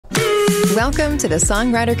Welcome to the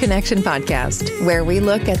Songwriter Connection podcast, where we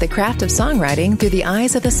look at the craft of songwriting through the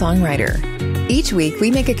eyes of the songwriter. Each week, we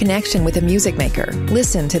make a connection with a music maker,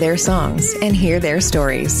 listen to their songs, and hear their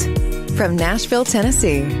stories. From Nashville,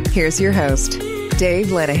 Tennessee, here's your host, Dave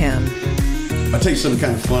Lenihan. I'll tell you something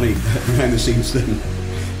kind of funny behind the scenes thing.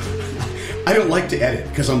 I don't like to edit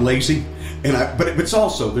because I'm lazy, but it's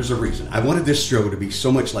also, there's a reason. I wanted this show to be so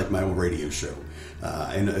much like my old radio show,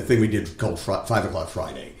 and a thing we did called 5 O'Clock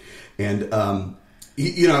Friday. And, I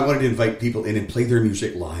wanted to invite people in and play their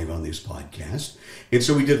music live on this podcast. And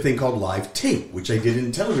so we did a thing called Live Tape, which I did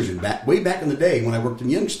in television way back in the day when I worked in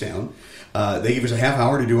Youngstown. They gave us a half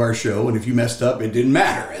hour to do our show, and if you messed up, it didn't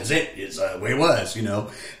matter. It's the way it was,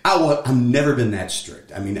 I've never been that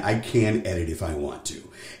strict. I mean, I can edit if I want to.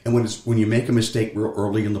 And when you make a mistake real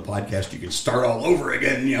early in the podcast, you can start all over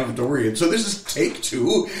again, and you don't have to worry. And so this is take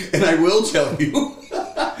 2, and I will tell you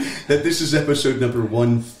that this is episode number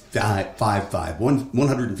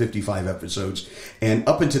 155 episodes. And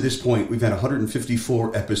up until this point, we've had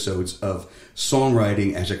 154 episodes of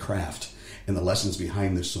songwriting as a craft and the lessons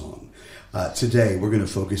behind the song. Today, we're going to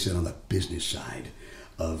focus in on the business side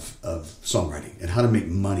of songwriting and how to make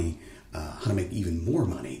money, how to make even more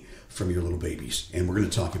money from your little babies. And we're going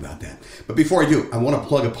to talk about that. But before I do, I want to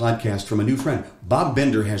plug a podcast from a new friend. Bob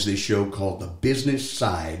Bender has this show called The Business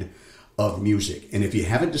Side of Music. And if you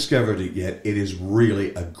haven't discovered it yet, it is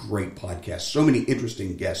really a great podcast. So many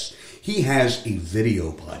interesting guests. He has a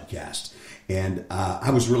video podcast. And I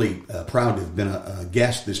was really proud to have been a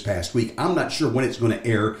guest this past week. I'm not sure when it's going to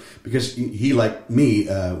air because he, like me,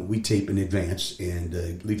 we tape in advance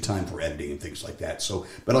and leave time for editing and things like that.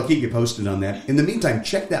 But I'll keep you posted on that. In the meantime,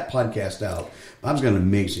 check that podcast out. Bob's got an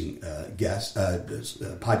amazing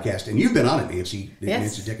podcast. And you've been on it, Nancy. Yes.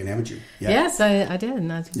 Nancy Deckant, haven't you? Yeah. Yes, I did.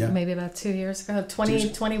 Maybe about 2 years ago,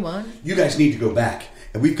 2021. You guys need to go back.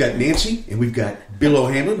 And we've got Nancy and we've got Bill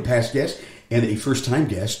O'Hanlon, a past guest, and a first-time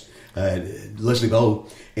guest, Leslie Bowe,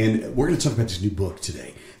 and we're going to talk about this new book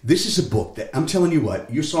today. This is a book that, I'm telling you what,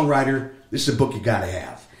 you're a songwriter, this is a book you got to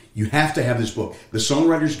have. You have to have this book, The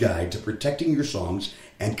Songwriter's Guide to Protecting Your Songs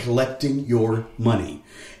and Collecting Your Money.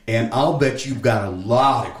 And I'll bet you've got a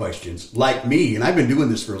lot of questions, like me, and I've been doing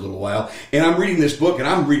this for a little while, and I'm reading this book, and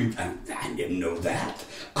I didn't know that.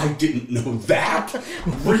 I didn't know that.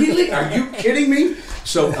 Really? Are you kidding me?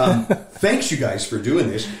 So thanks, you guys, for doing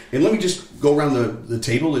this. And let me just go around the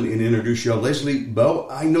table and introduce you all. Leslie Bowe,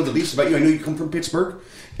 I know the least about you. I know you come from Pittsburgh.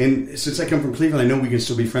 And since I come from Cleveland, I know we can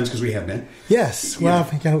still be friends because we have been. Yes. Well,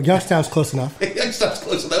 Youngstown's close enough. Youngstown's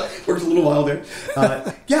close enough. Worked a little while there.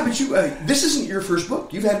 Yeah, but this isn't your first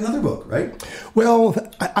book. You've had another book, right? Well,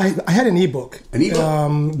 I had an ebook. An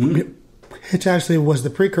ebook? Which actually was the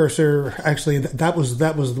precursor. Actually, that was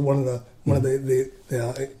one of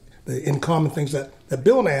the in common things that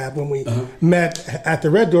Bill and I had when we met at the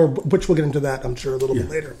Red Door, which we'll get into that, I'm sure, a little bit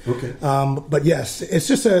later. Okay. But yes, it's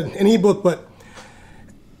just an ebook, but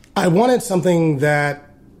I wanted something that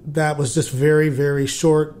was just very, very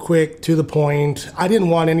short, quick, to the point. I didn't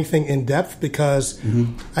want anything in depth because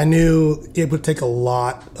I knew it would take a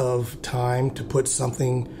lot of time to put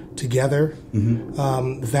something together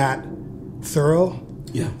that thorough.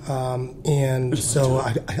 Yeah. And so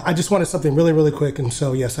I just wanted something really, really quick. And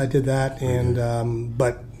so, yes, I did that. And,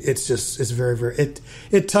 but it's very, very,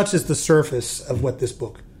 it touches the surface of what this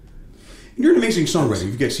book. You're an amazing songwriter.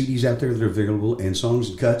 You've got CDs out there that are available and songs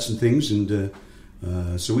and cuts and things. And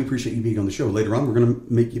so we appreciate you being on the show. Later on, we're going to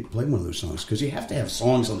make you play one of those songs because you have to have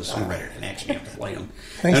songs on the Songwriter Connection. You have to play them.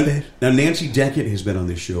 Thanks, Dave. Now, Nancy Deckant has been on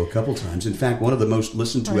this show a couple times. In fact, one of the most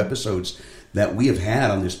listened to episodes that we have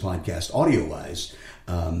had on this podcast, audio-wise,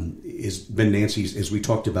 has been Nancy's, as we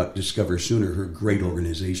talked about Discover Sooner, her great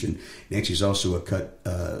organization. Nancy's also a cut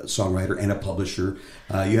songwriter and a publisher.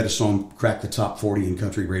 You had a song crack the top 40 in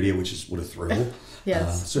country radio, which is what a thrill.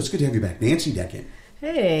 Yes. So it's good to have you back. Nancy Deckant.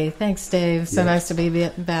 Hey, thanks, Dave. So nice to be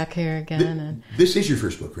back here again. This is your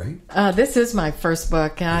first book, right? This is my first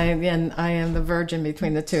book. I am the virgin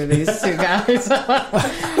between the two of these two guys.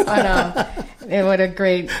 What a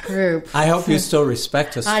great group. I hope you still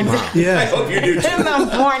respect us, Mom. Yeah, I hope you do too. In the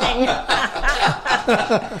morning.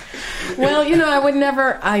 Well,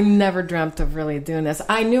 I never dreamt of really doing this.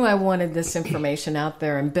 I knew I wanted this information out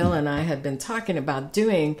there, and Bill and I had been talking about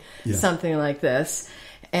doing something like this.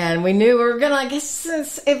 And we knew we were going to, I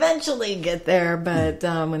guess, eventually get there. But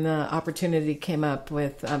when the opportunity came up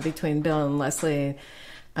with between Bill and Leslie,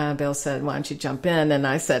 Bill said, why don't you jump in? And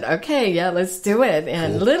I said, okay, yeah, let's do it.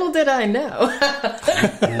 And little did I know.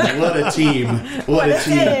 What a team. What a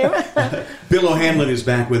team. Bill O'Hanlon is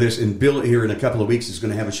back with us, and Bill here in a couple of weeks is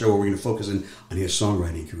going to have a show where we're going to focus on his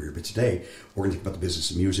songwriting career. But today, we're going to talk about the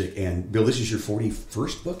business of music. And Bill, this is your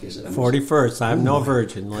 41st book, is it? 41st. I'm no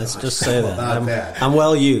virgin. Let's just say that. I'm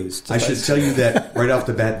well used. I should tell you that right off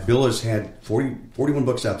the bat, Bill has had 41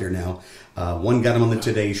 books out there now. One got him on the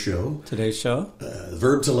Today Show.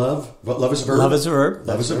 Verb to Love. Love is a Verb. Love is a Verb.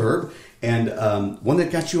 Love is a Verb. And one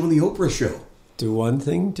that got you on the Oprah Show. Do One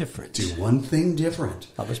Thing Different. Do One Thing Different.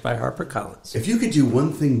 Published by HarperCollins. If you could do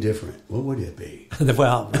one thing different, what would it be?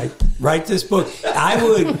 Well, write this book. I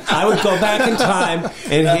would go back in time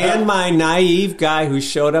and hand my naive guy who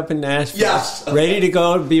showed up in Nashville, ready to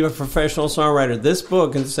go be a professional songwriter, this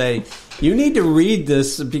book and say, you need to read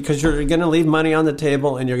this because you're going to leave money on the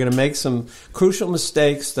table and you're going to make some crucial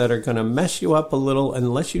mistakes that are going to mess you up a little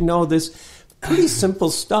unless you know this. Pretty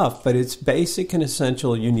simple stuff, but it's basic and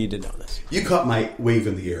essential. You need to know this. You caught my wave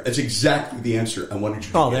in the air. That's exactly the answer I wanted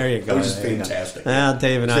you to get. There you go. That was just fantastic.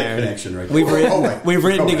 Dave and I are connection right we've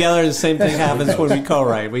written together. The same thing happens when we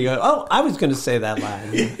co-write. We go, I was going to say that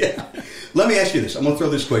line. Yeah. Let me ask you this. I'm going to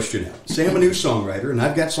throw this question out. Say I'm a new songwriter, and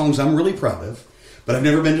I've got songs I'm really proud of, but I've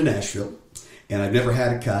never been to Nashville, and I've never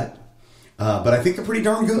had a cut, but I think they're pretty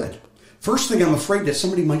darn good. First thing, I'm afraid that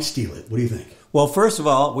somebody might steal it. What do you think? Well, first of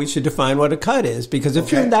all, we should define what a cut is, because if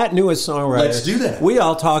you're that new a songwriter, let's do that. We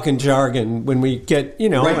all talk in jargon when we get,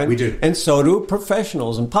 right, we do. And so do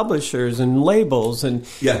professionals and publishers and labels, and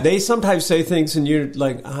they sometimes say things, and you're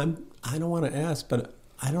like, I don't want to ask, but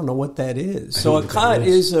I don't know what that is. So a cut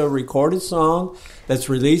is a recorded song that's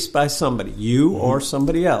released by somebody, you or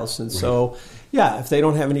somebody else, and so if they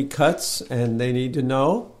don't have any cuts and they need to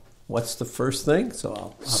know. What's the first thing?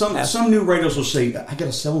 So some new writers will say, "I got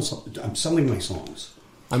to sell something. I'm selling my songs.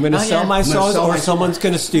 I'm going to sell my songs, or someone's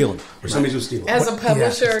going to steal them. Or somebody's going to steal them." As a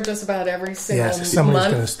publisher, just about every single month.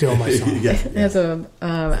 Somebody's going to steal my song.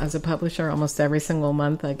 As a publisher, almost every single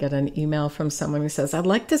month, I get an email from someone who says, "I'd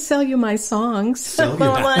like to sell you my songs." I'm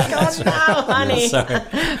like, "Oh no, honey!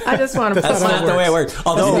 I just want to." That's not the way it works.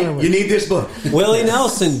 Although you need this book. Willie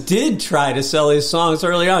Nelson did try to sell his songs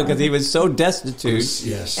early on because he was so destitute.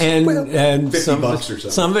 Yes, and $50 or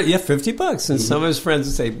something. $50, and some of his friends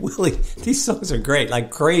would say, "Willie, these songs are great, like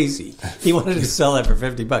crazy." He wanted to sell it for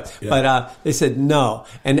 $50, but they said no.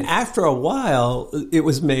 And after a while, it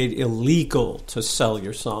was made illegal to sell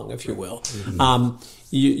your song, if you will. Mm-hmm.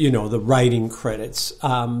 The writing credits.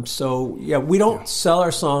 We don't sell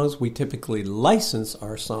our songs. We typically license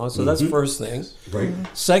our songs. So that's first thing. Right.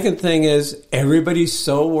 Second thing is everybody's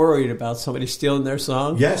so worried about somebody stealing their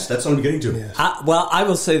song. Yes, that's what I'm getting to. Yes. I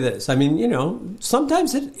will say this. I mean,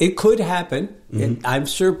 sometimes it could happen. Mm-hmm. I'm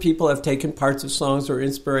sure people have taken parts of songs or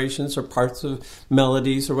inspirations or parts of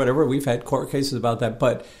melodies or whatever. We've had court cases about that.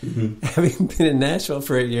 But having been in Nashville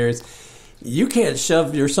for 8 years, you can't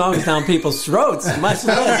shove your songs down people's throats, much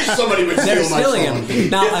less somebody would steal my song.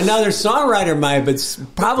 Now, another songwriter might, but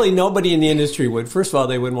probably nobody in the industry would. First of all,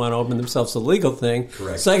 they wouldn't want to open themselves a legal thing.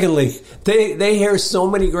 Correct. Secondly, they hear so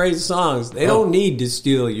many great songs. They don't need to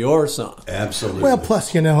steal your song. Absolutely. Well,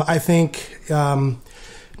 plus, I think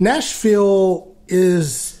Nashville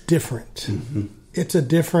is different. Mm-hmm. It's a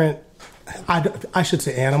different, I should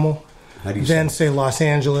say, animal than, say, Los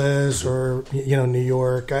Angeles or, New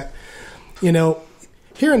York.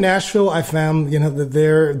 Here in Nashville, I found, that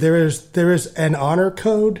there is an honor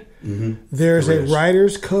code. Mm-hmm. There's a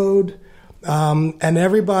writer's code. And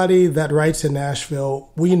everybody that writes in Nashville,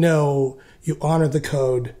 we know you honor the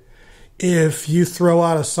code. If you throw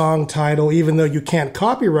out a song title, even though you can't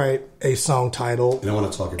copyright a song title. And I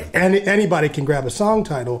want to talk about that. Anybody can grab a song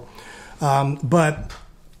title. But,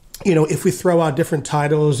 if we throw out different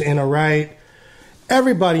titles in a write,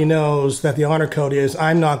 everybody knows that the honor code is,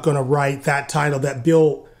 I'm not going to write that title that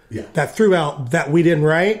Bill that threw out that we didn't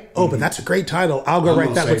write. Oh, but that's a great title. I'll go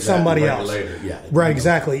write that with somebody else. Later. Yeah, right,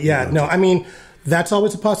 exactly. Yeah. No, I mean, that's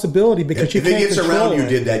always a possibility because you can't control it. If it gets around you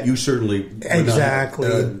did that, you certainly exactly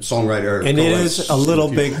songwriter. And it is a little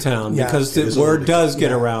big town because the word does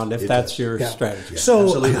get around if that's your strategy.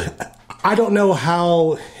 So I don't know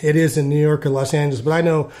how it is in New York or Los Angeles, but I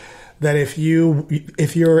know that if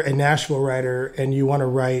you're a Nashville writer and you want to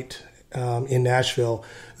write in Nashville,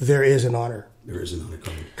 there is an honor. There is an honor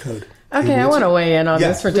code. Okay, I want to weigh in on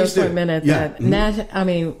this for just a minute. Yeah.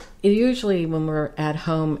 Usually when we're at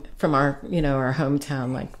home from our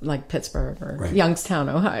hometown, like Pittsburgh or Youngstown,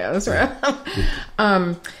 Ohio,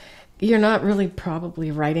 you're not really probably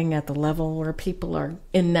writing at the level where people are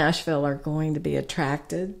in Nashville are going to be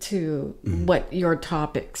attracted to what your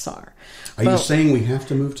topics are. Are you saying we have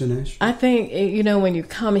to move to Nashville? I think, when you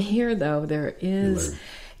come here, though, there is,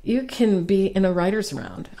 you can be in a writer's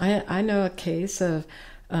round. I know a case of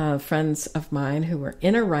friends of mine who were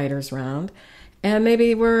in a writer's round, and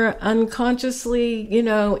maybe were unconsciously,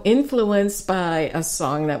 influenced by a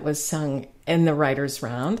song that was sung in the writer's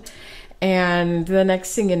round. And the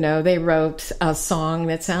next thing you know, they wrote a song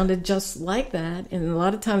that sounded just like that. And a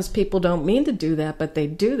lot of times people don't mean to do that, but they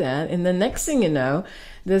do that. And the next thing you know,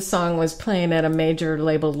 this song was playing at a major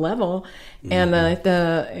label level, and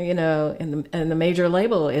the major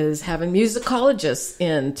label is having musicologists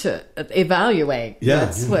in to evaluate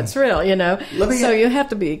what's real. So you have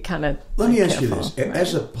to be kind of. Let me ask you this: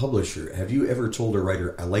 as a publisher, have you ever told a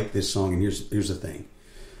writer, "I like this song, and here's the thing,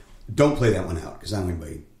 don't play that one out because I don't want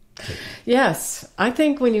anybody." Yes, I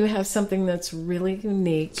think when you have something that's really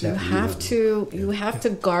unique, you have to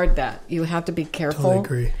guard that. You have to be careful.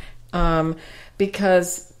 Totally agree.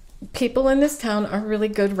 Because people in this town are really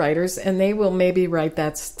good writers, and they will maybe write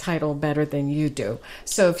that title better than you do.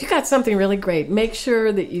 So if you got something really great, make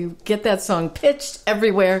sure that you get that song pitched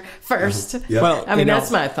everywhere first. Yep. Well, that's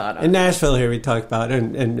my thought on it. In Nashville here, we talked about,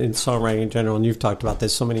 and in songwriting in general, and you've talked about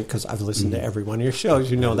this so many, because I've listened to every one of your shows.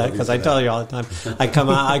 You know that, because I tell you all the time.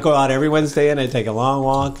 I go out every Wednesday, and I take a long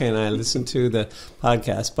walk, and I listen to the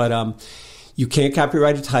podcast. But you can't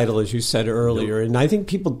copyright a title, as you said earlier. Nope. And I think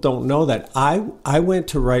people don't know that. I went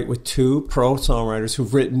to write with two pro songwriters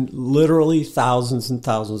who've written literally thousands and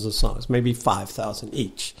thousands of songs, maybe 5,000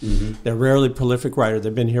 each. Mm-hmm. They're rarely prolific writers.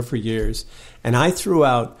 They've been here for years. And I threw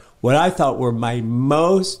out what I thought were my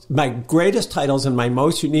greatest titles and my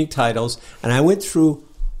most unique titles. And I went through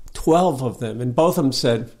 12 of them, and both of them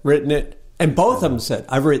said, written it. And both of them said,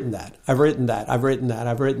 I've written that. I've written that. I've written that.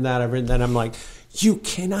 I've written that. I've written that. I'm like, you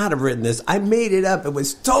cannot have written this. I made it up. It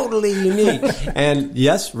was totally unique. And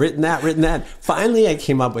yes, written that. Finally, I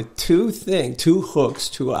came up with two hooks,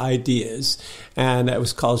 two ideas, and it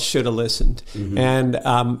was called "Shoulda Listened."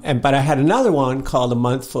 Mm-hmm. But I had another one called a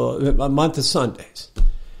month of Sundays,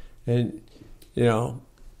 and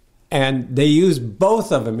and they used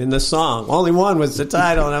both of them in the song. Only one was the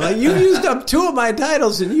title, and I'm like, you used up two of my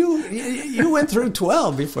titles, and you went through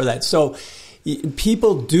 12 before that. So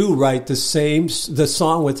people do write the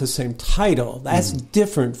song with the same title. That's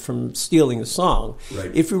different from stealing a song.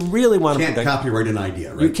 Right. If you really want to copyright an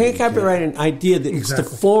idea, right? You can't copyright an idea that it's the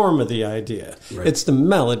form of the idea. Right. It's the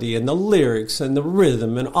melody and the lyrics and the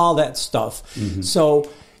rhythm and all that stuff. Mm-hmm. So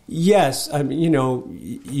yes, I mean,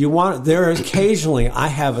 occasionally I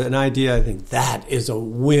have an idea, I think that is a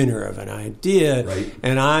winner of an idea, right.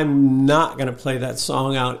 And I'm not going to play that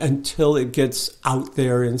song out until it gets out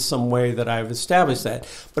there in some way that I've established that.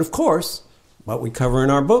 But of course, what we cover in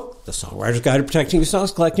our book, The Songwriter's Guide to Protecting Your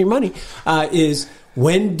Songs, Collecting Your Money, is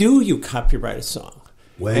when do you copyright a song?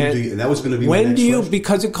 And that was going to be my next question.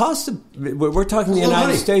 Because it costs, we're talking the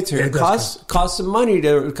United States here, it costs some money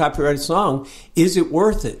to copyright a song. Is it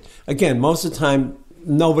worth it? Again, most of the time,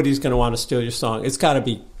 nobody's going to want to steal your song. It's got to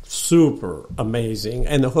be super amazing,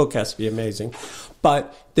 and the hook has to be amazing.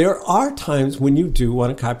 But there are times when you do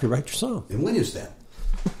want to copyright your song. And when is that?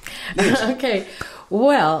 Okay.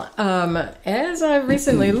 Well, as I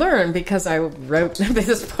recently learned, because I wrote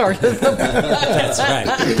this part of the book. That's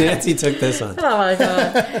right. Nancy took this on. Oh, my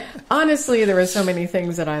God. Honestly, there were so many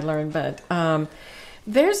things that I learned, but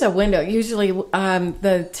there's a window. Usually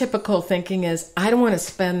the typical thinking is, I don't want to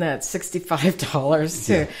spend that $65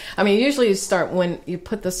 to... Yeah. I mean, usually you start when you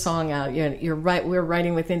put the song out. You're right. We're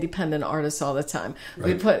writing with independent artists all the time.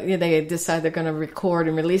 Right. They decide they're going to record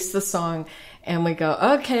and release the song, and we go,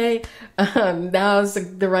 okay, now's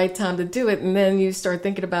the right time to do it. And then you start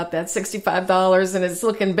thinking about that $65, and it's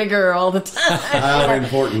looking bigger all the time. How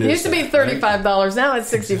important is it? Used to be $35. Right? Now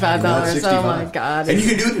it's $65. Oh, my God. And you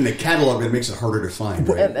can do it in the catalog, and it makes it harder to find,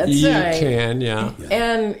 right? That's you right. You can, yeah.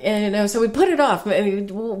 And so we put it off.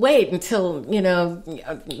 And wait until,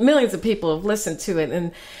 millions of people have listened to it.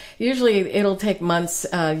 And usually it'll take months,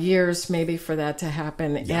 years maybe for that to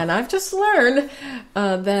happen. Yeah. And I've just learned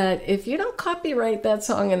that if you don't copyright that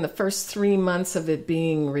song in the first 3 months of it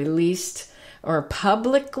being released or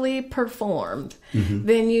publicly performed,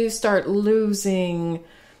 then you start losing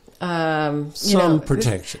some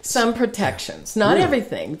protections. Some protections. Not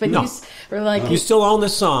everything, but you still own the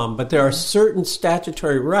song, but there are certain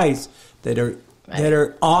statutory rights that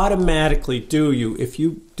are automatically due you if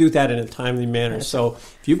you do that in a timely manner. So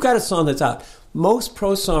if you've got a song that's out, most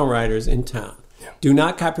pro songwriters in town do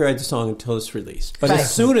not copyright the song until it's released. But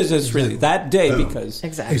as soon as it's released, that day, because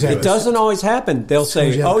it doesn't always happen, they'll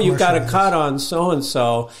say, oh, you got a cut on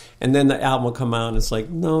so-and-so, and then the album will come out, and it's like,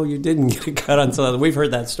 no, you didn't get a cut on so-and-so. We've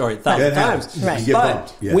heard that story 1,000 times. Right.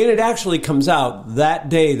 But when it actually comes out, that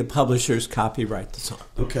day the publishers copyright the song.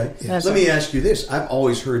 Okay. Let me ask you this. I've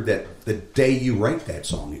always heard that the day you write that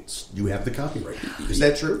song, you have the copyright. Is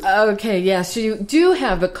that true? Okay, yes, you do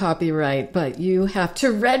have a copyright, but you have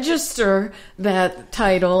to register that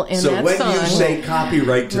title and so that when song. you say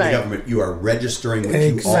copyright to the government, you are registering what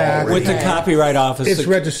you already with the Copyright Office. It's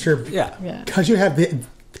registered. Yeah. Because you have the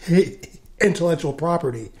intellectual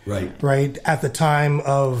property. Right. At the time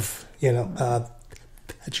of,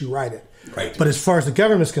 that you write it. Right. But as far as the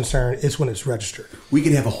government's concerned, it's when it's registered. We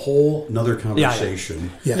can have a whole another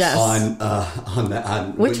conversation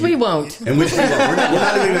on which we won't. And which we won't. We're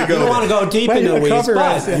not even going to go. We don't want to go deep into the weeds, but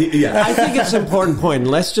I think it's an important point.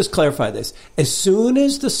 And let's just clarify this. As soon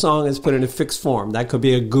as the song is put in a fixed form, that could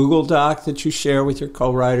be a Google Doc that you share with your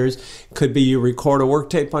co-writers, could be you record a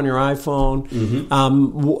work tape on your iPhone.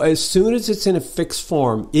 Mm-hmm. As soon as it's in a fixed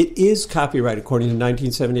form, it is copyright according to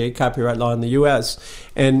 1978 copyright law in the U.S.,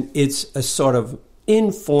 and it's a sort of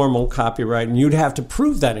informal copyright, and you'd have to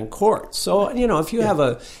prove that in court. So, if you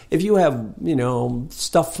have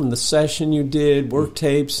stuff from the session you did, work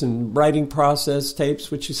tapes and writing process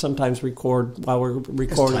tapes, which you sometimes record while we're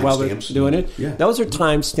recording, while we're doing it, those are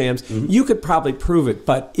timestamps. Mm-hmm. You could probably prove it.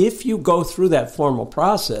 But if you go through that formal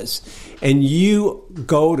process and you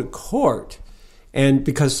go to court, and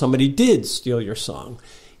because somebody did steal your song,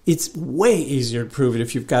 it's way easier to prove it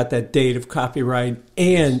if you've got that date of copyright,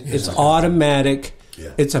 and it's automatic.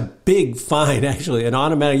 Yeah. It's a big fine, actually. An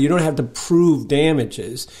automatic. You don't have to prove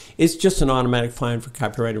damages. It's just an automatic fine for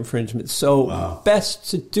copyright infringement. So best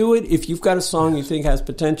to do it if you've got a song you think has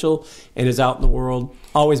potential and is out in the world.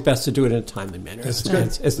 Always best to do it in a timely manner. It's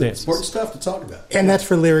important stuff to talk about. And that's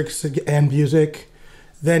for lyrics and music.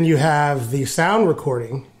 Then you have the sound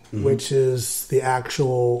recording, which is the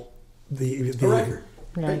actual the record.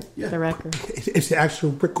 Right, the record. It's the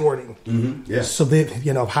actual recording. Mm-hmm. Yeah. So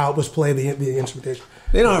how it was played, the instrumentation.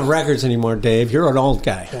 They don't have records anymore, Dave. You're an old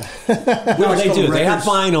guy. Yeah. No, they do. They have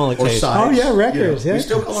vinyl occasionally. Oh yeah, records. Yeah. We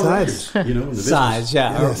still call them records. In the business. Sides,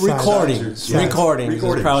 recordings. Recordings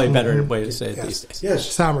is probably a better way to say it these days.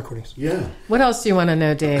 Yes. Sound recordings. Yeah. What else do you want to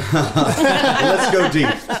know, Dave? Let's go deep.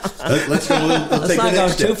 Let's not go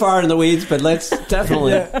too far in the weeds, but let's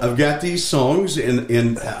definitely. I've got these songs,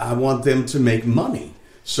 and I want them to make money.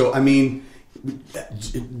 So,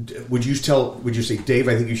 would you say, Dave,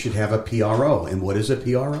 I think you should have a PRO. And what is a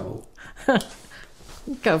PRO?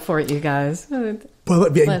 Go for it, you guys. Well,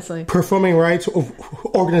 Leslie. Performing rights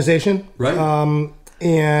organization. Right.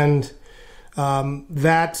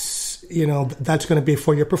 That's going to be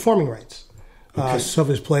for your performing rights. Okay. So if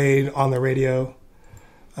it's played on the radio.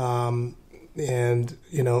 And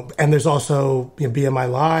there's also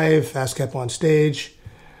BMI Live, ASCAP on stage.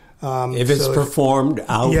 If it's performed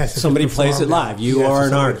out, somebody plays it live. You are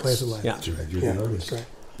an artist. Plays it live. Yeah. That's right. You're an artist. Right.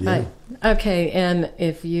 Yeah. Okay, and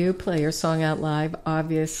if you play your song out live,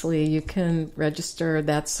 obviously you can register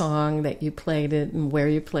that song that you played it and where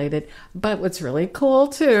you played it. But what's really cool,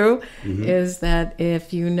 too, is that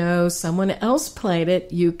if someone else played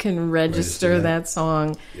it, you can register that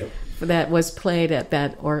song. Yep. That was played at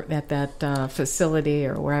that facility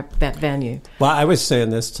or that venue. Well, I was saying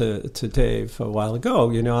this to Dave a while ago.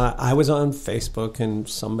 I was on Facebook and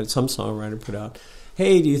some songwriter put out,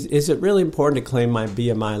 hey, is it really important to claim my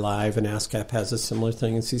BMI Live? And ASCAP has a similar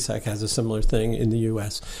thing, and CSAC has a similar thing in the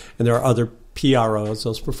U.S. And there are other PROs,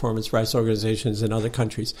 those performance rights organizations in other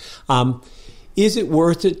countries. Is it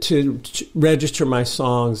worth it to register my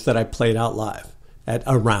songs that I played out live? At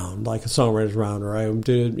a round, like a songwriter's round, or I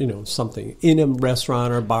did, something in a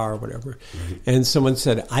restaurant or a bar or whatever. Right. And someone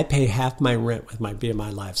said, I pay half my rent with my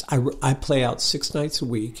BMI Lives. I play out 6 nights a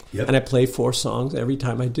week, and I play 4 songs every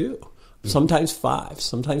time I do. Mm-hmm. Sometimes 5,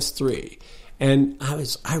 sometimes 3. And I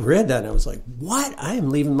read that and I was like, what? I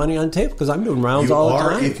am leaving money on the table because I'm doing rounds all the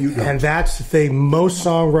time. And that's the thing. Most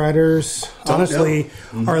songwriters, honestly,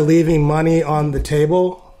 are leaving money on the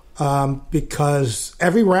table. Because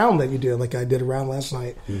every round that you do, like I did a round last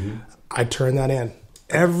night, I turn that in.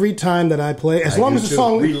 Every time that I play, as long as the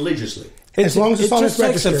song... religiously. As long as the song is registered.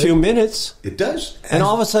 It just takes a few minutes. It does. And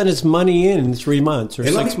all of a sudden it's money in 3 months or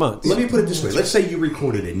 6 months. Let me put it this way. Let's say you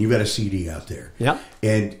recorded it and you've got a CD out there. Yeah.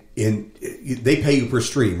 And they pay you per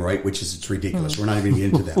stream, right? Which is, it's ridiculous. We're not even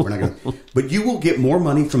getting into that. We're not going to... But you will get more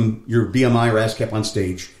money from your BMI or ASCAP on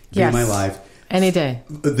stage, BMI Live... Any day.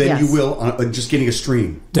 Then you will on just getting a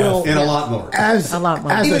stream. Well, and a lot more. As Even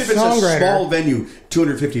if it's a small venue,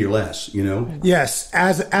 250 or less, Yes,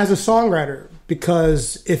 as a songwriter,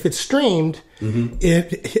 because if it's streamed,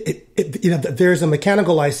 there's a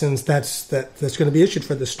mechanical license that's going to be issued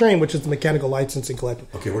for the stream, which is the mechanical licensing collective.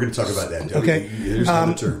 Okay, we're going to talk about that. Okay. Here's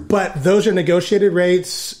another term. But those are negotiated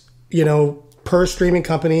rates, per streaming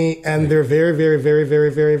company, and they're very, very, very,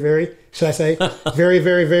 very, very, very, should I say, very,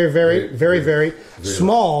 very, very, very, very, very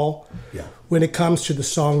small when it comes to the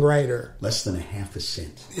songwriter. Less than 0.5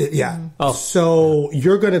 cent. Yeah. Oh. So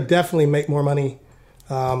you're going to definitely make more money,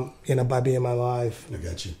 by being my live. I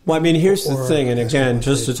got you. Well, I mean, here's the thing, and again,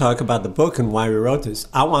 just to talk about the book and why we wrote this.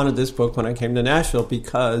 I wanted this book when I came to Nashville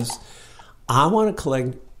because I want to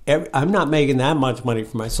collect. I'm not making that much money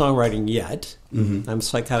for my songwriting yet. Mm-hmm. I'm a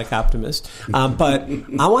psychotic optimist. But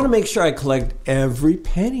I want to make sure I collect every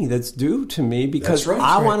penny that's due to me because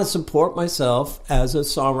I want to support myself as a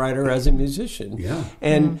songwriter, as a musician. Yeah.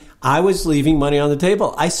 And I was leaving money on the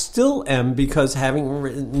table. I still am because having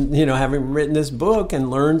written this book and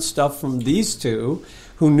learned stuff from these two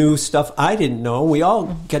who knew stuff I didn't know. We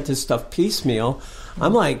all get this stuff piecemeal.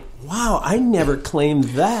 I'm like, wow, I never claimed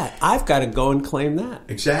that. I've got to go and claim that.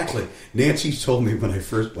 Exactly. Nancy told me when I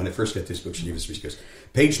first got this book, she goes,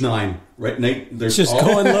 page 9, right? Nate, just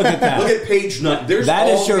go and look at that. Look at page 9. That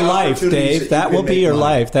is your life, Dave. That will be your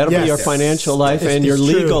life. That'll be your financial life and your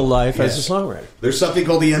legal life as a songwriter. There's something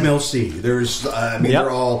called the MLC. There's, they're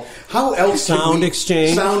all. How else? Sound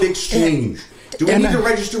exchange. Do we need to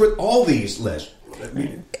register with all these, Les?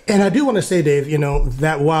 And I do want to say, Dave,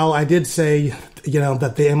 that while I did say,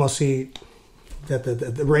 that the MLC, that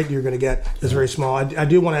the rate you're going to get is very small, I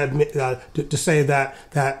do want to admit to say that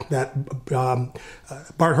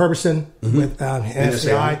Bart Herbison with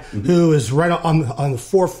NSAI, who is right on the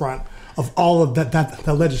forefront of all of that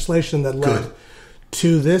legislation that led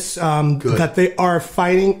to this, that they are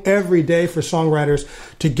fighting every day for songwriters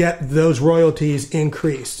to get those royalties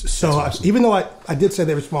increased. So awesome. Even though I did say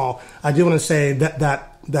they were small, I do want to say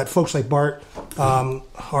that folks like Bart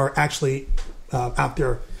are actually out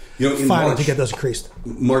there fighting to get those increased.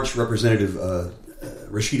 March Representative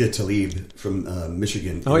Rashida Tlaib from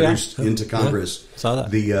Michigan introduced into Congress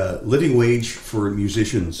the Living Wage for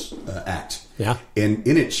Musicians Act. Yeah. And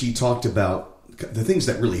in it, she talked about the things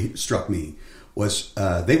that really struck me was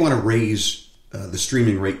they want to raise the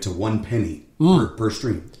streaming rate to 1 penny per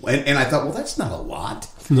stream. And I thought, well, that's not a lot.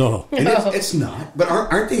 No. And it's not. But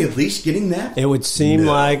aren't they at least getting that? It would seem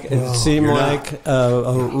like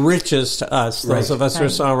riches to us. Those of us who are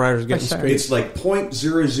songwriters getting streamed. It's like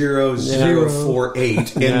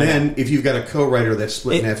 0.00048. And then if you've got a co-writer that's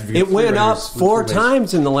split in half of your it went up 4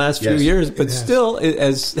 times in the last few years, but still,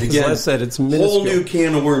 as I said, it's minuscule. Whole new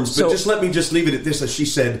can of worms. But let me leave it at this. As she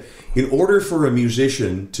said, in order for a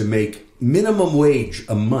musician to make minimum wage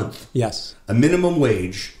a month, a minimum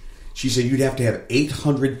wage, she said you'd have to have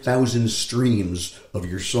 800,000 streams of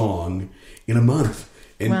your song in a month.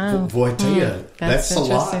 And boy, I tell you, that's a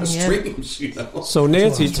lot of streams. So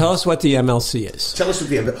Nancy, tell us what the MLC is. Tell us what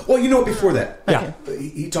the MLC. Well, before that,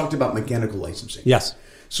 he talked about mechanical licensing. Yes.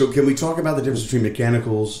 So can we talk about the difference between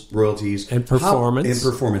mechanicals, royalties, and performance? And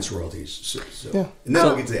performance royalties. And now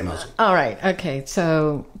we'll get to the MLC. All right. Okay.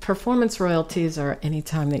 So performance royalties are any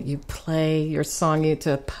time that you play your song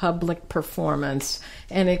into a public performance.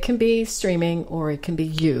 And it can be streaming or it can be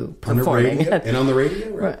you performing. On the radio? And on the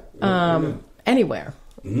radio? Right. Anywhere.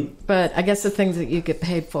 Mm-hmm. But I guess the things that you get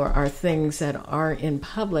paid for are things that are in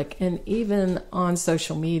public and even on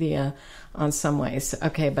social media on some ways.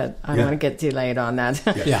 Okay, but I don't want to get delayed on that.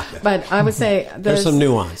 But I would say there's some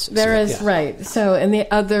nuance. There is, right. So, and the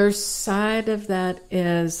other side of that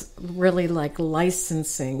is really like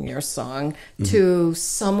licensing your song to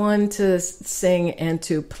someone to sing and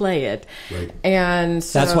to play it. Right. And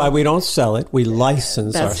so that's why we don't sell it. We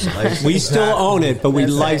license our song. We still own it, but we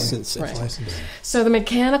license it. Right. So the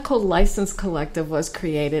Mechanical License Collective was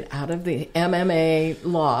created out of the MMA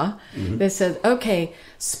law. They said, okay,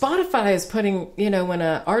 Spotify is putting, when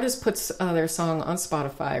an artist puts their song on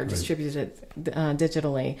Spotify or distributes it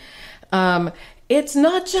digitally, it's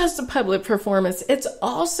not just a public performance. It's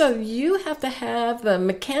also you have to have the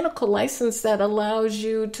mechanical license that allows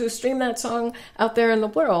you to stream that song out there in the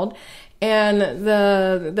world. And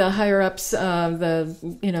the higher ups, like the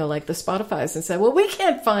Spotifys, and said, well, we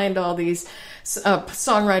can't find all these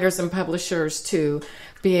songwriters and publishers to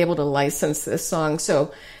be able to license this song.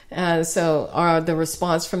 So the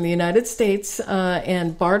response from the United States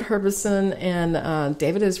and Bart Herbison and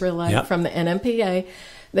David Israelite from the NMPA,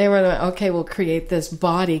 they were okay. We'll create this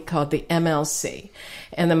body called the MLC,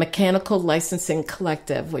 and the Mechanical Licensing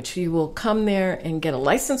Collective, which you will come there and get a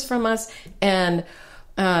license from us, and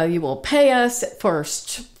you will pay us for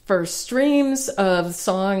for streams of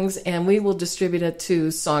songs, and we will distribute it to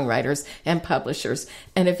songwriters and publishers.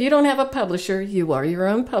 And if you don't have a publisher, you are your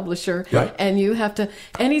own publisher. Right. And you have to,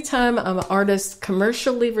 anytime an artist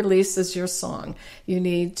commercially releases your song, you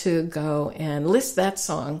need to go and list that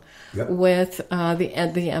song with the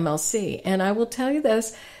MLC. And I will tell you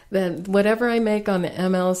this, that whatever I make on the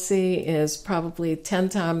MLC is probably 10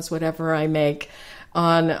 times whatever I make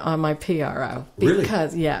on my PRO.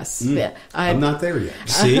 Because, really? Yes. I'm not there yet.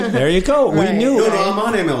 See, there you go. Right. We knew. No, I'm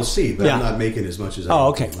on MLC, but I'm not making as much as I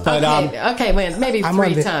okay. do. But, okay, wait, maybe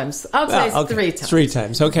three times. I'll say 3 times. 3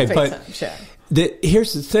 times. Okay, Three but times, yeah.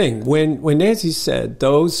 Here's the thing. When Nancy said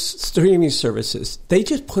those streaming services, they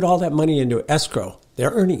just put all that money into escrow.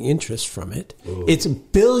 They're earning interest from it. Ooh. It's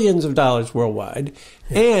billions of dollars worldwide.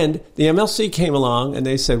 And the MLC came along and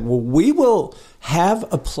they said, well, we will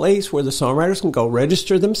have a place where the songwriters can go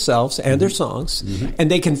register themselves and their songs, and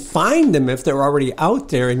they can find them if they're already out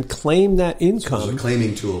there and claim that income. So it's a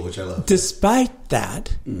claiming tool, which I love. Despite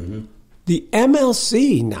that, the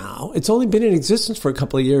MLC now, it's only been in existence for a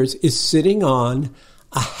couple of years, is sitting on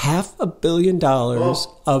 $500 million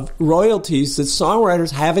of royalties that songwriters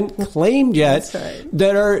haven't claimed yet. That's right.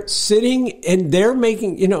 That are sitting, and they're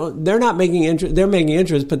making, they're not making interest, they're making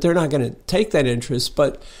interest, but they're not going to take that interest.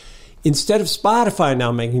 But instead of Spotify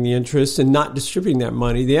now making the interest and not distributing that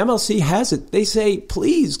money, the MLC has it. They say,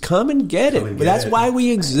 please come and get it. That's why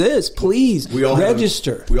we exist. Please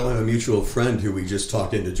register. We all have a mutual friend who we just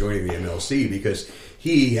talked into joining the MLC because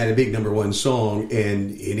he had a big #1 song,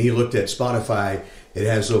 and he looked at Spotify. It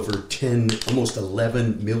has over 10, almost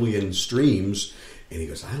 11 million streams. And he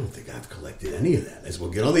goes, I don't think I've collected any of that. I said, well,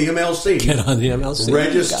 get on the MLC. Get on the MLC.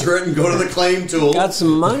 Register it and go to the claim tool. Got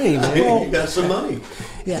some money, man. You got some money.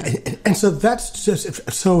 Yeah. And so that's just,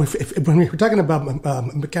 if when we're talking about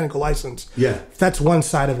mechanical license, that's one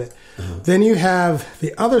side of it. Then you have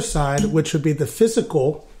the other side, which would be the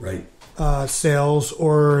physical sales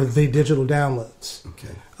or the digital downloads.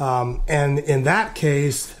 Okay. And in that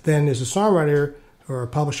case, then as a songwriter or a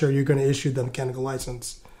publisher, you're going to issue the mechanical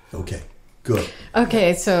license. Okay. Good.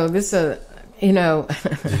 Okay, so this is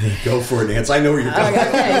Go for it, Nancy. I know where you're going.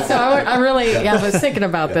 Okay, so I was thinking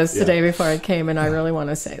about this today before I came, and I really want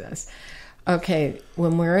to say this. Okay,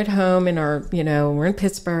 when we're at home and we're in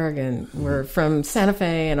Pittsburgh and we're from Santa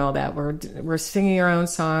Fe and all that, we're singing our own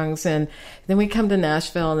songs, and then we come to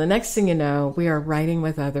Nashville, and the next thing you know, we are writing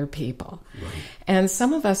with other people. Right. And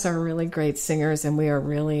some of us are really great singers, and we are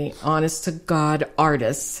really honest to God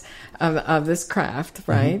artists of this craft,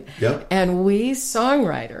 right? Mm-hmm. Yep. And we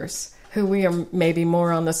songwriters, who we are maybe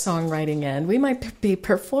more on the songwriting end. We might be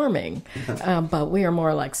performing, but we are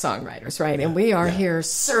more like songwriters, right? And we are here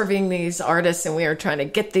serving these artists, and we are trying to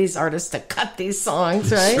get these artists to cut these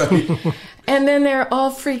songs, right? And then they're all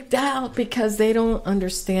freaked out because they don't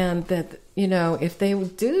understand that, if they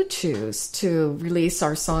do choose to release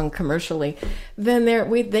our song commercially, then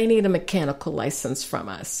they need a mechanical license from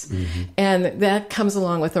us. Mm-hmm. And that comes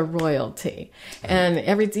along with a royalty. And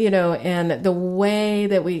and the way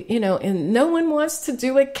that we, and no one wants to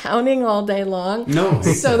do accounting all day long. No.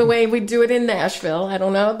 So the way we do it in Nashville, I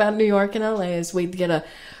don't know about New York and LA, is we get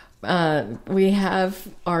we have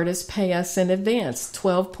artists pay us in advance,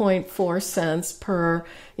 12.4 cents per,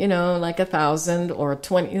 like 1,000 or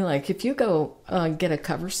 20. Like if you go get a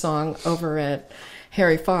cover song over at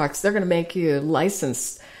Harry Fox, they're going to make you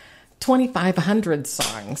license 2,500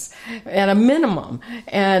 songs at a minimum,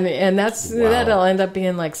 and that'll end up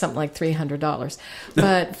being like something like $300.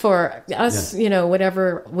 But for us,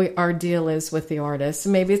 whatever our deal is with the artist,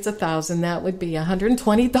 maybe it's 1,000. That would be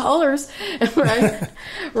 $120, right?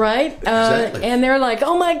 Right? Exactly. And they're like,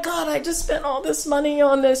 "Oh my God, I just spent all this money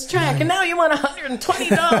on this track, and now you want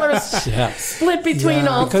 $120 split between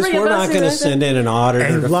all because three of us." Because we're not going to send in an auditor.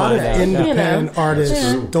 And a lot of independent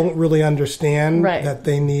artists don't really understand that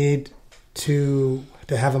they need to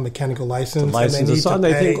have a mechanical license. License a song.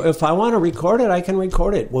 They think, if I want to record it, I can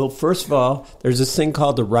record it. Well, first of all, there's this thing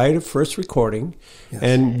called the right of first recording. Yes.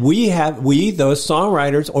 And those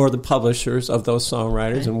songwriters or the publishers of those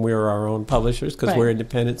songwriters, and we're our own publishers because we're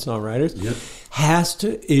independent songwriters, has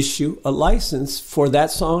to issue a license for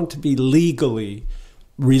that song to be legally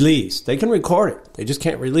released. They can record it. They just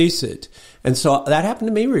can't release it. And so that happened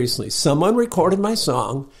to me recently. Someone recorded my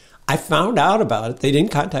song. I found out about it. They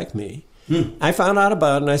didn't contact me. I found out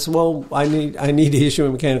about it, and I said, well, I need to issue a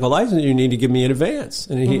mechanical license. You need to give me an advance.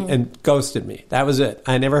 And he ghosted me. That was it.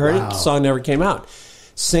 I never heard it. The song never came out.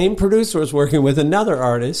 Same producer was working with another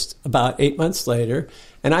artist about 8 months later,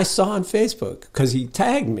 and I saw on Facebook, because he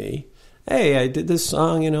tagged me, hey, I did this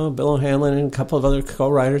song, Bill O'Hanlon and a couple of other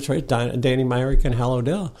co-writers, right? Danny Myrick and Hal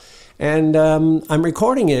O'Dell. And I'm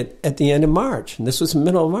recording it at the end of March. And this was the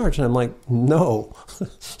middle of March. And I'm like, no,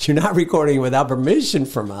 you're not recording it without permission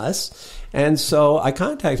from us. And so I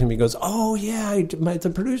contacted him. He goes, oh, yeah,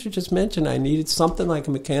 the producer just mentioned I needed something like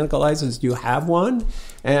a mechanical license. Do you have one?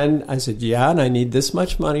 And I said, yeah, and I need this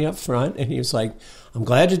much money up front. And he was like, I'm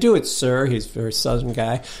glad to do it, sir. He's a very Southern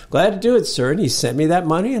guy. Glad to do it, sir. And he sent me that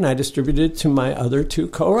money, and I distributed it to my other 2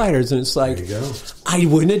 co-writers. And it's like, I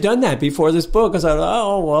wouldn't have done that before this book, because I thought,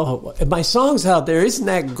 oh, well, if my song's out there, isn't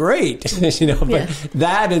that great? But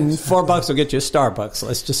that and $4 will get you a Starbucks,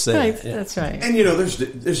 let's just say. Right, that's right. And,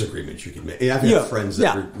 there's agreements you can make. I've had friends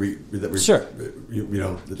that were sure.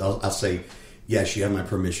 I'll say, yes, you have my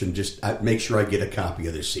permission. Just make sure I get a copy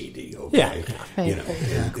of the CD. Okay. Yeah.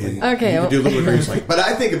 And okay. You can do little agreements but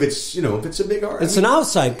I think if it's a big art, it's an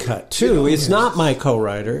outside cut too. It's not my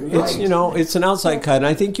co-writer. Right. It's an outside cut, and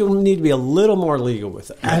I think you'll need to be a little more legal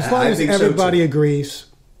with it. As long as everybody agrees,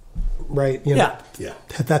 right?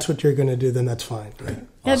 If that's what you're going to do, then that's fine. Right?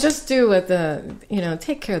 Yeah, just do what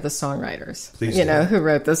take care of the songwriters, who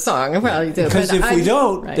wrote the song. Well, you do. Because if we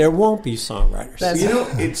don't, there won't be songwriters.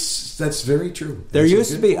 That's very true. There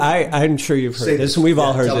used to be, I'm sure you've heard this, and we've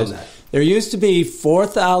all heard this. There used to be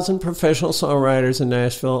 4,000 professional songwriters in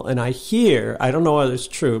Nashville, and I don't know whether it's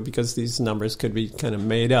true because these numbers could be kind of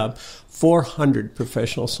made up, 400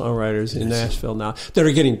 professional songwriters in Nashville now that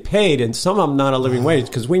are getting paid, and some of them not a living wage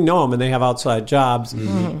because we know them and they have outside jobs,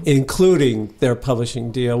 including their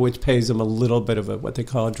publishing deal, which pays them a little bit of what they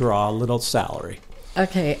call a little salary.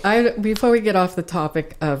 Okay, before we get off the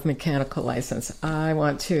topic of mechanical license, I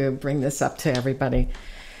want to bring this up to everybody.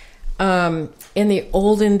 In the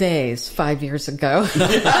olden days, 5 years ago.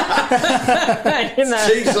 Jeez,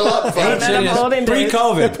 a lot fun.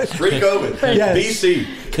 Pre-COVID. Yes. BC.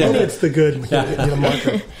 It's the good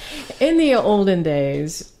marker. In the olden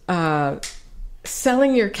days,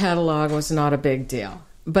 selling your catalog was not a big deal.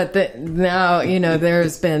 But now,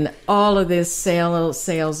 there's been all of this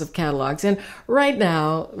sales of catalogs, and right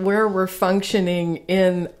now, where we're functioning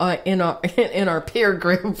in our peer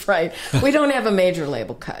group, right, we don't have a major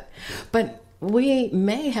label cut, but we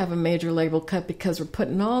may have a major label cut because we're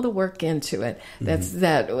putting all the work into it.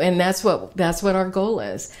 That's what our goal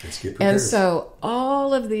is. And so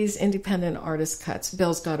all of these independent artist cuts,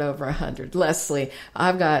 Bill's got over 100. Leslie,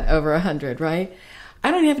 I've got over 100. Right?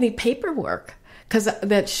 I don't have any paperwork. Because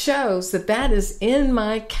that shows that is in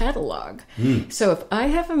my catalog. So if I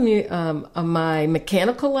have my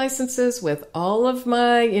mechanical licenses with all of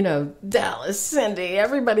my, Dallas, Cindy,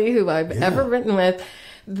 everybody who I've ever written with,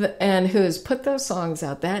 and who has put those songs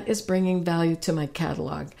out, that is bringing value to my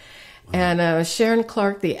catalog. Wow. And Sharon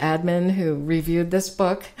Clark, the admin who reviewed this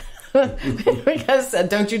book, because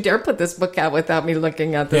don't you dare put this book out without me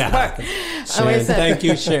looking at this book. Sharon, thank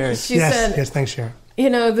you, Sharon. She said, yes, thanks, Sharon.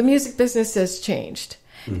 The music business has changed.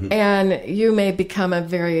 And you may become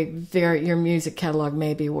your music catalog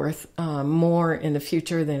may be worth more in the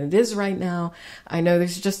future than it is right now. I know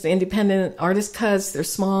there's just the independent artist cuts. They're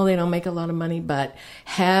small. They don't make a lot of money, but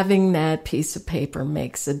having that piece of paper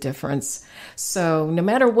makes a difference. So no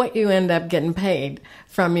matter what you end up getting paid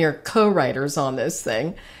from your co-writers on this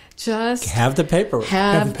thing, just have the paperwork.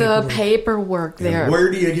 Have the paperwork there. And where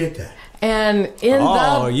do you get that? And in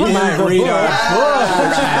the you might read our book,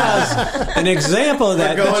 which has an example of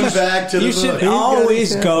that. We're going back to the book. You should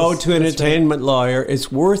always go to an entertainment lawyer.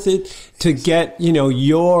 It's worth it to get,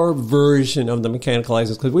 your version of the mechanical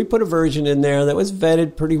license. Because we put a version in there that was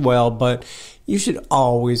vetted pretty well, but you should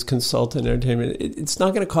always consult an entertainment. It's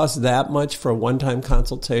not going to cost that much for a one-time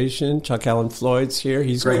consultation. Chuck Allen Floyd's here.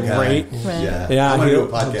 He's great. Right. Yeah. I'm going to do a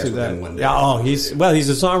podcast with him one day. Yeah. He's a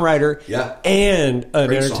songwriter and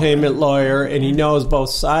an entertainment lawyer, and he knows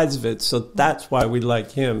both sides of it. So that's why we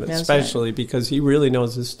like him, especially because he really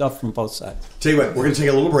knows his stuff from both sides. Tell you what, we're going to take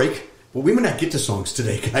a little break. Well, we may not get to songs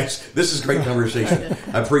today, guys. This is great conversation.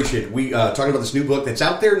 I appreciate it. We talking about this new book that's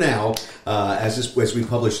out there now as we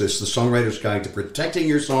publish this, The Songwriter's Guide to Protecting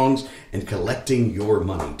Your Songs and Collecting Your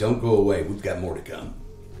Money. Don't go away. We've got more to come.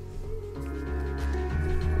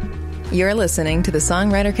 You're listening to The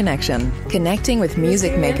Songwriter Connection, connecting with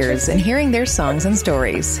music makers and hearing their songs and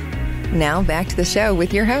stories. Now back to the show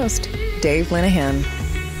with your host, Dave Linehan.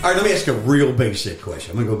 All right, let me ask a real basic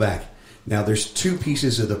question. I'm going to go back. Now, there's two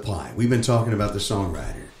pieces of the pie. We've been talking about the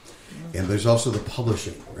songwriter, and there's also the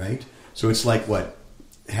publishing, right? So it's like what?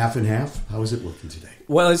 half and half? How is it working today?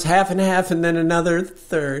 Well, it's half and half, and then another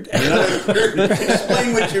third.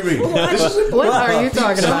 Explain what you mean. What are you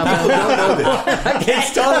talking about? Don't know this.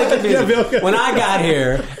 It's totally confusing. When I got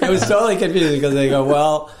here, it was totally confusing because they go,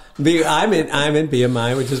 well, I'm in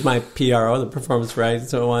BMI, which is my PRO, the performance right, and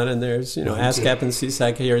so on. And there's ASCAP and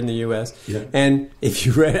CSAC here in the U.S. Yeah. And if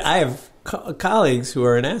you I have colleagues who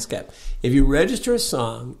are in ASCAP. If you register a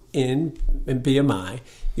song in BMI,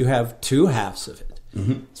 you have two halves of it.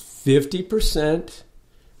 50%.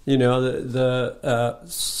 The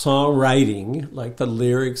songwriting, like the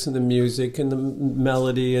lyrics and the music and the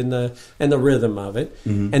melody and the rhythm of it.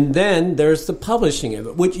 And then there's the publishing of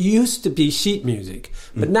it, which used to be sheet music.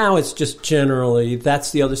 But now it's just generally,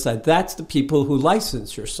 that's the other side. That's the people who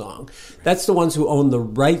license your song. That's the ones who own the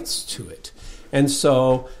rights to it. And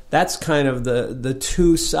so that's kind of the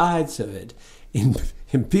two sides of it. In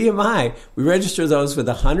BMI, we register those with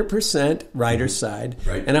 100% writer's side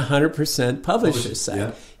and 100% publisher's side.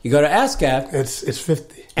 Yeah. You go to ASCAP, it's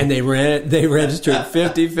 50, and they register at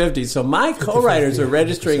 50-50. So my co-writers are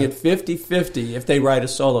registering at 50-50 if they write a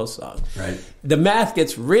solo song. Right. The math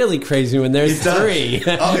gets really crazy when there's three.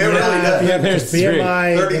 Oh, it really does. Yeah, there's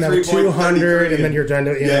BMI, and then 200, and then you're trying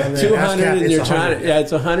to 200, and you're trying to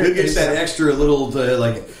it's 100. It gets that extra little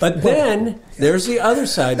But then there's the other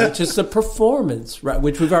side, which is the performance, right,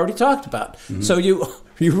 which we've already talked about. So you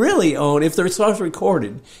really own, if the song's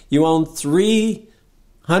recorded, you own 300%.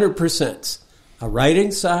 A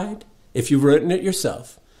writing side, if you've written it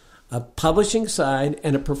yourself, a publishing side,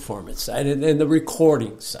 and a performance side, and the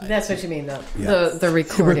recording side. That's what you mean, the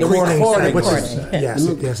recording. The recording. Yes,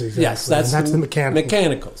 exactly. Yes, that's the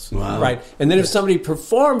mechanicals. Wow. Right. And then if somebody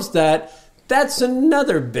performs that, that's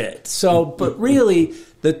another bit. So, but really,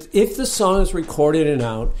 if the song is recorded and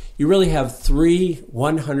out, you really have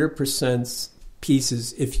 100%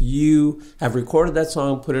 pieces if you have recorded that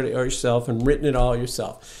song, put it yourself, and written it all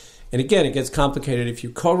yourself. And again, it gets complicated if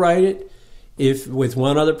you co-write it, if with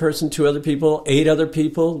one other person, 2 other people, 8 other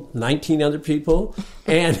people, 19 other people,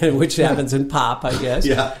 and which happens in pop, I guess.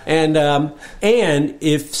 Yeah. And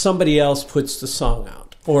if somebody else puts the song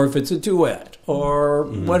out, or if it's a duet, or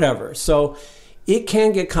whatever. So it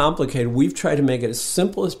can get complicated. We've tried to make it as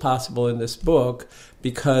simple as possible in this book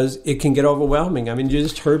because it can get overwhelming. I mean, you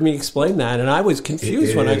just heard me explain that, and I was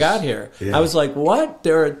confused when I got here. Yeah. I was like, what?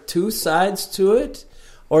 There are 2 sides to it?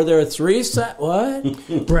 Or there are 3 sides?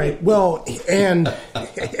 What? Right. Well, and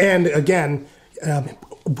again,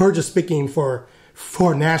 we're just speaking for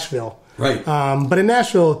Nashville. Right. But in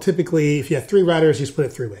Nashville, typically, if you have 3 writers, you split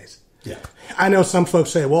it 3 ways. Yeah. I know some folks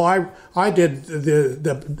say, well, I did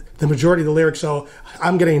the majority of the lyrics, so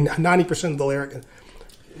I'm getting 90% of the lyric.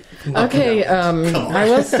 Okay, I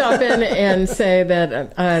will stop in and say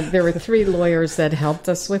that there were 3 lawyers that helped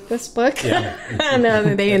us with this book. Yeah.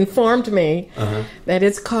 And they informed me that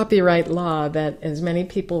it's copyright law, that as many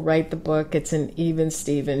people write the book, it's an even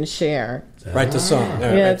Steven share. Write the song.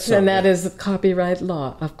 Yes, and that is copyright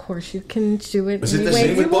law. Of course, you can do it any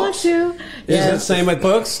way you want to. Is it the same with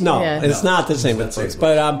books? No, it's not the same with books.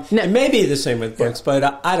 But it may be the same with books,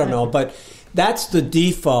 but I don't know. But that's the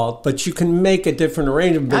default, but you can make a different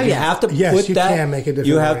arrangement. But you have to put that. You can make a different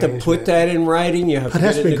You have to put that in writing. You have to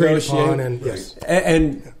get it negotiated.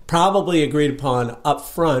 And probably agreed upon up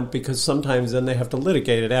front, because sometimes then they have to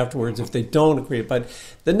litigate it afterwards if they don't agree. But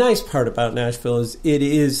the nice part about Nashville is it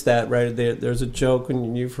is that, right, there's a joke,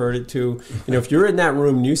 and you've heard it too. If you're in that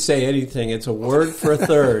room and you say anything, it's a word for a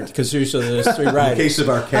third, because usually there's 3 writers. In the case of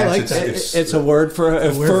our cats, it's a word for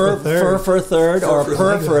a fur for a third, or a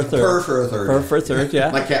purr for a third. Purr for a third. Purr for a third,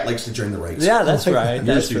 yeah. My cat likes to join the race. Yeah, that's right.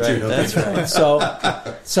 That's right. That's right.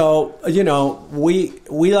 So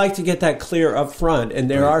we like to get that clear up front,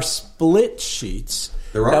 and there are split sheets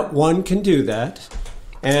that one can do that.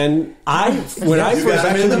 And when I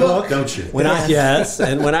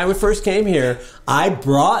first came here, I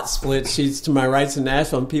brought split sheets to my rights in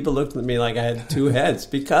Nashville, and people looked at me like I had 2 heads,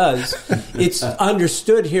 because it's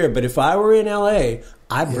understood here. But if I were in L.A.,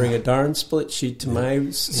 I'd bring a darn split sheet to my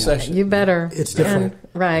session. You better. It's different.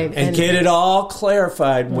 And get it all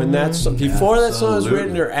clarified when that's before that song is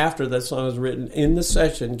written or after that song is written in the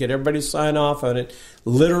session. Get everybody to sign off on it.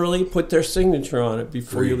 Literally put their signature on it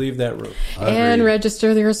before you leave that room. And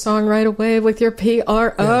register your song right away with your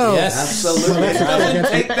PRO. Yes, absolutely. It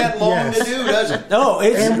doesn't take that long to do, does it? No,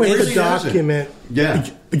 and with the document,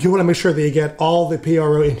 you want to make sure that you get all the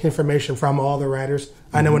PRO information from all the writers.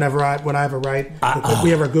 I know when I have a write, we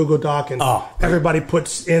have our Google Doc, and everybody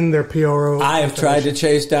puts in their PRO. I have tried to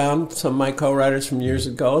chase down some of my co-writers from years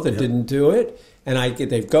ago that didn't do it, and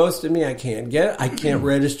they've ghosted me. I can't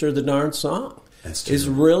register the darn song. is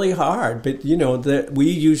really hard. But, we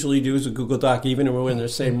usually do as a Google Doc, even when we're in the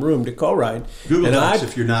same room, to co-write. Google Docs,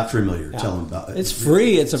 if you're not familiar, tell them about it. It's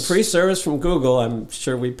free. It's a free service from Google. I'm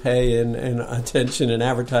sure we pay in attention and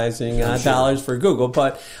advertising dollars for Google,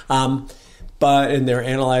 but and they're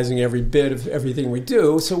analyzing every bit of everything we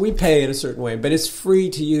do, so we pay it a certain way. But it's free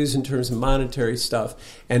to use in terms of monetary stuff.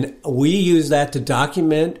 And we use that to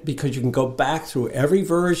document, because you can go back through every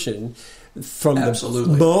version from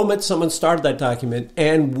the moment someone started that document,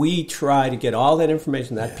 and we try to get all that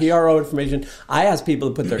information, that PRO information. I ask people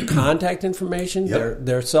to put their contact information,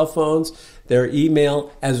 their cell phones, their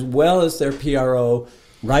email, as well as their PRO,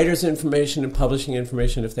 writer's information and publishing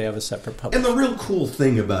information if they have a separate publisher. And the real cool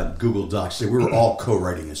thing about Google Docs, we were all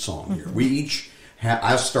co-writing a song here. We each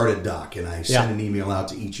I started Doc, and I sent an email out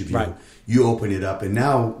to each of you. Right. You open it up, and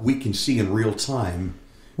now we can see in real time.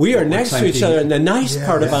 We are next to each other, and the nice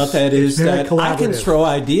part about that is that I can throw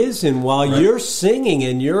ideas in while you're singing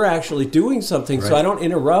and you're actually doing something, so I don't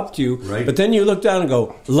interrupt you. Right. But then you look down and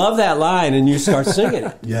go, love that line, and you start singing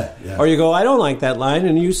it. Or you go, I don't like that line,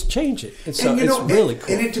 and you change it. And so it's really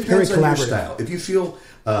cool. And it depends on your style. If you feel,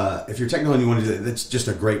 if you're technical and you want to do that, that's just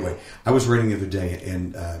a great way. I was writing the other day,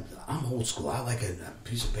 and I'm old school. I like a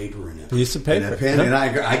piece of paper and a pen, and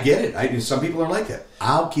I get it. Some people are like that.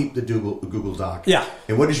 I'll keep the Google Doc. Yeah.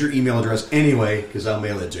 And what is your email address anyway? Because I'll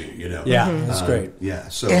mail it to you. Yeah, that's great. Yeah.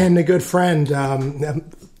 So and a good friend,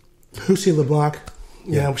 Lucy LeBlanc.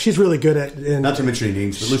 She's really good at. Not to mention any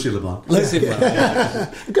names, but Lucy LeBlanc.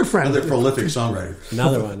 A good friend. Another prolific songwriter.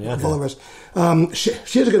 Another one, yeah. Full of us.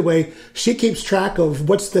 She has a good way. She keeps track of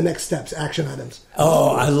what's the next steps, action items.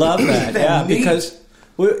 Oh, I love that. Because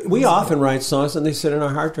we often write songs and they sit on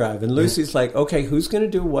our hard drive. And Lucy's like, okay, who's going to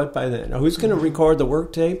do what by then? Who's going to record the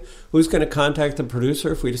work tape? Who's going to contact the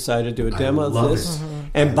producer if we decide to do a demo of this?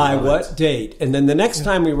 And by what date? And then the next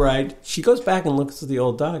time we write, she goes back and looks at the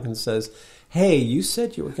old doc and says, hey, you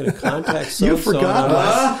said you were going to contact so-and-so. You forgot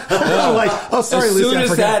us. Sorry, Lucy. As soon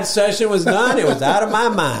as that session was done, it was out of my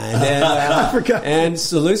mind. And, I forgot. And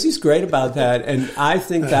so Lucy's great about that. And I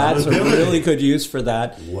think that's a really good use for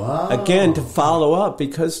that. Wow. Again, to follow up,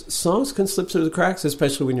 because songs can slip through the cracks,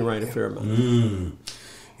 especially when you write a fair amount.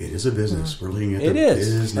 It is a business. We're looking at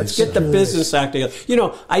business. Let's get the business act together.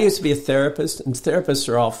 I used to be a therapist, and therapists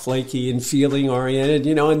are all flaky and feeling oriented,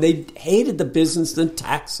 and they hated the business, the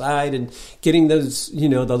tax side, and getting those,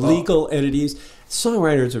 the legal entities.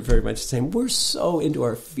 Songwriters are very much the same. We're so into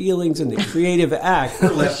our feelings and the creative act.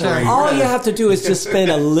 All you have to do is just spend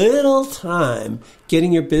a little time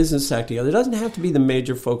getting your business act together. It doesn't have to be the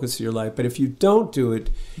major focus of your life, but if you don't do it,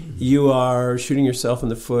 you are shooting yourself in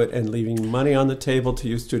the foot and leaving money on the table, to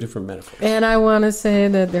use two different metaphors. And I want to say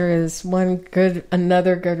that there is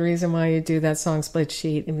another good reason why you do that song split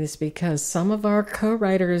sheet, and is because some of our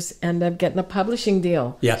co-writers end up getting a publishing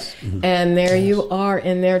deal. Yes. Mm-hmm. And there you are,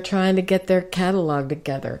 and they're trying to get their catalog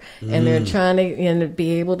together, and they're trying to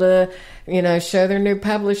be able to, show their new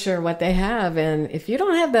publisher what they have. And if you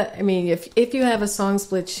don't have that, if you have a song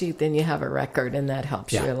split sheet, then you have a record, and that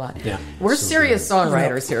helps you a lot. Yeah. We're serious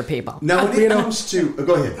songwriters here, people. Now, when it comes to...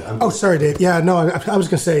 go ahead. Sorry, Dave. Yeah, no, I was going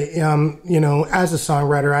to say, as a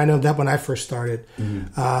songwriter, I know that when I first started,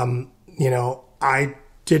 I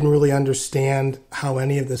didn't really understand how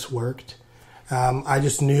any of this worked. I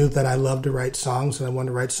just knew that I loved to write songs, and I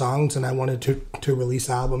wanted to write songs, and I wanted to release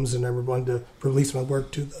albums, and I wanted to release my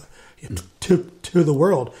work to the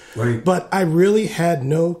world. Right. But I really had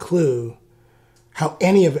no clue how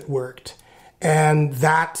any of it worked, and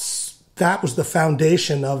that was the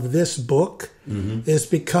foundation of this book. Is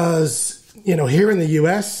because here in the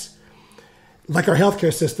U.S., like our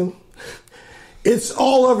healthcare system, it's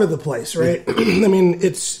all over the place, right?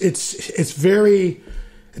 It's very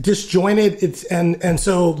disjointed. And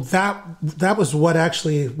so that was what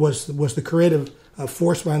actually was the creative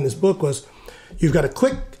force behind this book. Was you've got to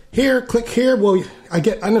click here. Well, I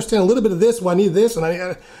understand a little bit of this. Well, I need this,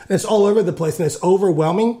 and it's all over the place, and it's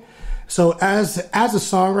overwhelming. So as a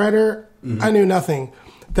songwriter, I knew nothing.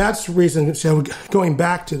 That's the reason. So going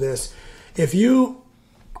back to this, if you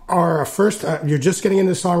are you're just getting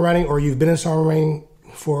into songwriting, or you've been in songwriting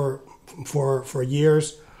for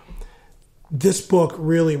years, this book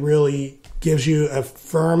really, really gives you a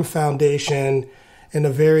firm foundation in a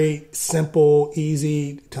very simple,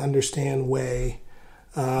 easy to understand way.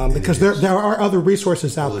 Because there are other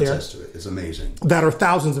resources out there. It's amazing. That are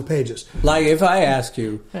thousands of pages. Like if I ask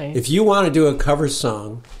you, if you want to do a cover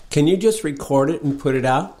song, can you just record it and put it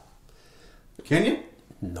out? Can you?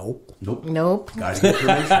 Nope. Got to get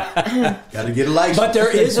permission. Got to get a license. But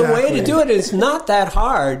there is a way to do it. It's not that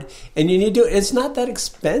hard, and you need to. It's not that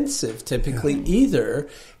expensive typically either.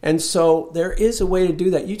 And so there is a way to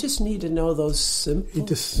do that. You just need to know those simple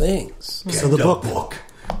things. So the book.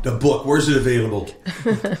 The book. Where's it available?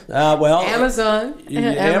 Amazon.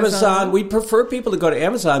 Amazon. We prefer people to go to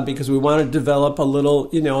Amazon because we want to develop a little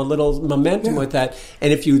momentum with that.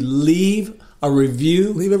 And if you leave a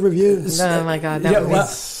review. Oh my God.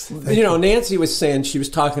 Nancy was saying she was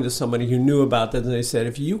talking to somebody who knew about that, and they said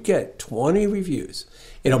if you get 20 reviews,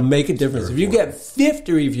 it'll make a difference. If you get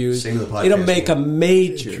 50 reviews, it'll make a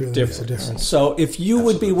major difference. So if you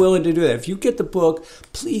would be willing to do that, if you get the book,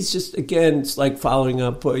 please just, again, it's like following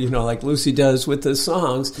up, like Lucy does with the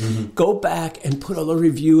songs, go back and put a little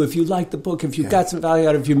review. If you like the book, if you got some value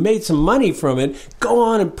out of it, if you made some money from it, go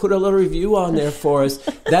on and put a little review on there for us.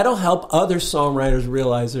 That'll help other songwriters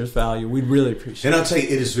realize there's value. We'd really appreciate it. And I'll tell you,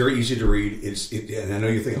 it is very easy to read. And I know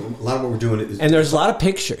you're thinking, a lot of what we're doing is... And there's a lot of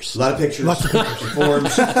pictures. Lots of pictures,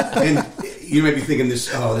 forms. And you may be thinking this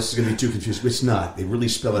is going to be too confusing. It's not. They really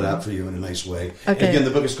spell it out for you in a nice way. Okay. And again,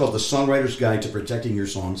 the book is called The Songwriter's Guide to Protecting Your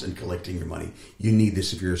Songs and Collecting Your Money. You need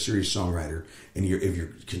this if you're a serious songwriter. And if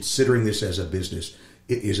you're considering this as a business,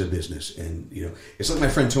 it is a business. And, it's like my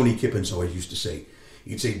friend Tony Kippens always used to say.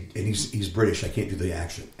 He'd say, and he's British. I can't do the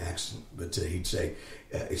accent, but he'd say,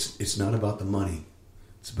 it's not about the money.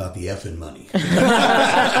 It's about the effing money. There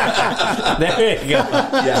you go.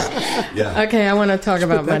 Yeah. Okay, I want to talk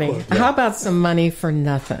about money. Yeah. How about some money for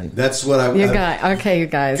nothing? That's what I... You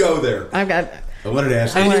guys. Go there. I wanted to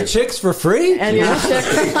ask you. And your chicks for free? And your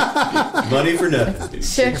chicks... Money for nothing.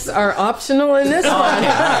 Chicks are optional in this one. All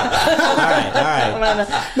right.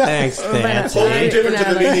 Thanks, Nancy. Different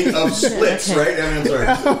to the meaning of splits, right? I'm sorry.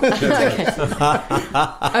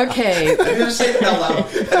 Okay. I didn't say it out loud.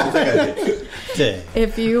 I don't think I did.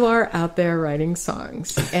 If you are out there writing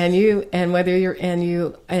songs and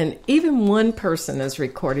even one person has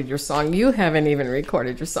recorded your song, you haven't even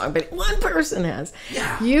recorded your song, but one person has,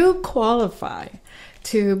 you qualify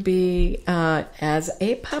to be as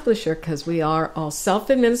a publisher, because we are all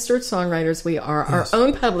self-administered songwriters. We are our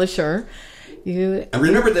own publisher. And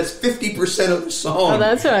remember, that's 50% of the song. Oh,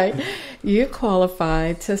 that's right. You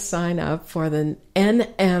qualify to sign up for the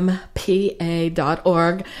NMPA.org,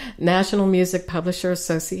 National Music Publisher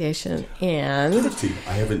Association. And I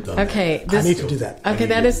haven't done that. I need to do that. Okay,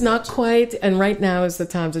 that is not quite, and right now is the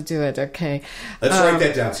time to do it. Okay. Let's write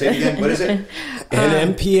that down. Say it again. What is it?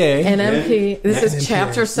 NMPA. NMP. This is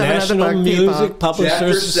Chapter 7 National of the book, Music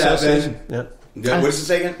Publishers Association. Yep. What does it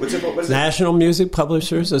say again? What is it? National Music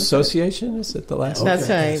Publishers Association. Is it the last? That's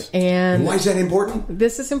right. And why is that important?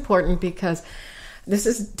 This is important because this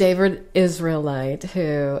is David Israelite,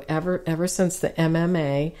 who ever since the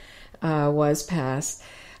MMA was passed,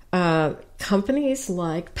 companies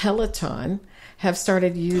like Peloton have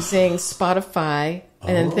started using Spotify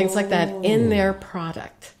and things like that in their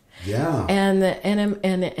product. Yeah. And the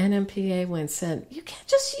NMPA went and said, you can't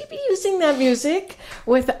just be using that music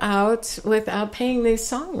without paying these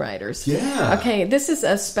songwriters. Yeah. Okay, this is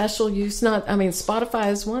a special use.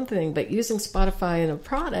 Spotify is one thing, but using Spotify in a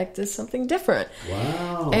product is something different.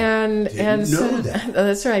 Wow. Didn't know that.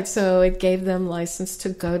 That's right. So it gave them license to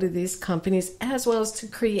go to these companies as well as to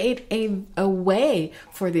create a way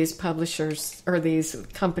for these publishers or these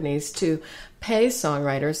companies to pay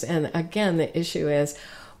songwriters. And again, the issue is,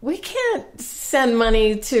 we can't send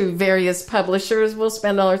money to various publishers. We'll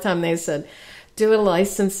spend all our time. They said, do a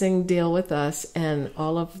licensing deal with us and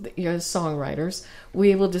all of your songwriters.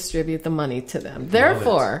 We will distribute the money to them.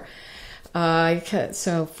 Therefore,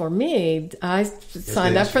 so for me, I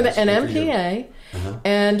signed up for the NMPA.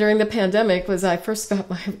 And during the pandemic, I first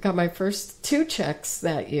got my first 2 checks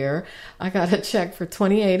that year. I got a check for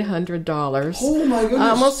 $2,800. Oh my goodness! I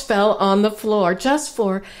almost fell on the floor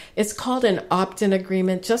it's called an opt-in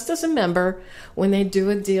agreement. Just as a member, when they do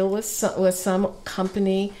a deal with some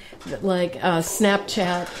company like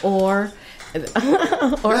Snapchat or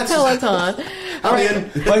Peloton.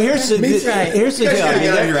 But here's the deal. There's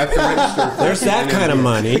that kind of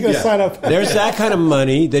money. There's that kind of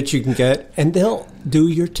money that you can get, and they'll do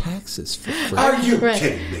your taxes for free. Are you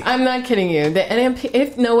kidding me? I'm not kidding you. The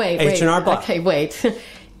NMP. Wait. H&R Block. Okay, wait.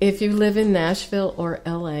 If you live in Nashville or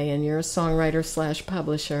LA and you're a songwriter /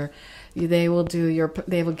 publisher, they will give you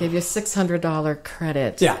 $600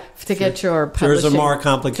 credit to get your publishing. Yours are more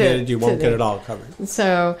complicated. You won't get it all covered.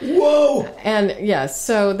 So, whoa! And yes,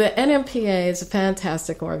 so the NMPA is a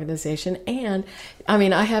fantastic organization, and I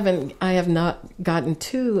mean, I have not gotten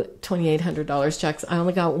two $2,800 checks. I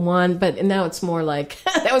only got one, but now it's more like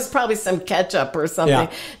that was probably some catch up or something.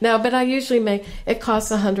 Yeah. No, but I usually it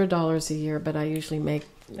costs $100 a year, but I usually make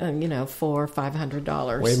 $400 or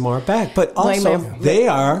 $500. Way more back, but also they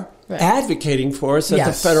are advocating for us at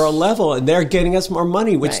the federal level, and they're getting us more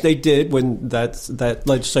money, which they did when that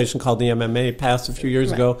legislation called the MMA passed a few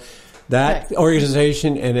years ago. That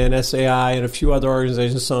organization and NSAI and a few other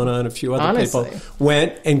organizations, SONA and a few other people,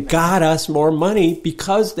 went and got us more money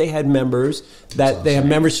because they had members that they have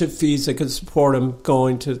membership fees that could support them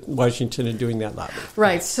going to Washington and doing that lobby.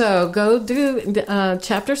 Right. So go do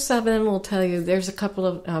Chapter 7 will tell you there's a couple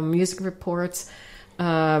of music reports.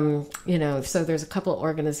 So there's a couple of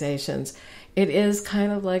organizations. It is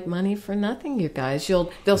kind of like money for nothing, you guys.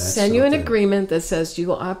 They'll send you an agreement that says you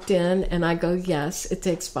will opt in, and I go, yes, it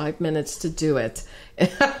takes 5 minutes to do it.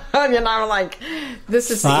 I'm like,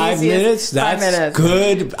 this is 5 the easiest. minutes? That's 5 minutes.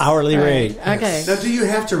 Good hourly rate. Okay. Now, do you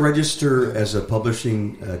have to register as a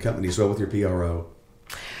publishing company as well with your PRO?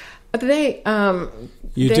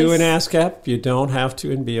 You do in ASCAP. You don't have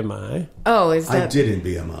to in BMI. Oh, is that? I did in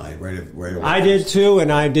BMI right away. I did too,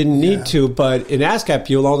 and I didn't need to. But in ASCAP,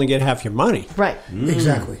 you'll only get half your money. Right.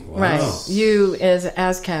 Exactly. Wow. Right. You, as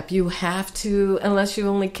ASCAP, you have to, unless you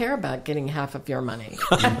only care about getting half of your money.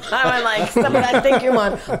 I'm like, but I think you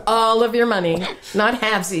want all of your money, not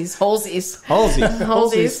halvesies,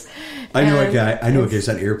 holesies. I know a guy. I guy's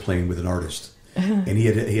on an airplane with an artist. And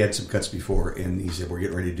he had some cuts before, and he said, "We're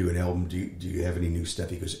getting ready to do an album. Do you have any new stuff?"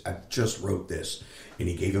 He goes, "I just wrote this," and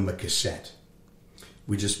he gave him a cassette.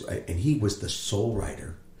 And he was the sole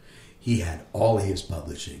writer. He had all of his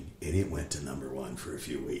publishing, and it went to #1 for a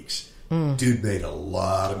few weeks. Dude made a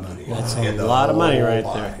lot of money. That's a lot of money right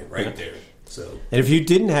there. Right there. So, and if you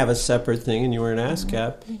didn't have a separate thing and you were in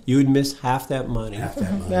ASCAP, you would miss half that money.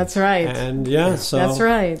 That's right. And so that's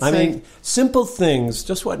right. I mean, simple things.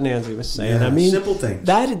 Just what Nancy was saying. Yeah, I mean, simple things.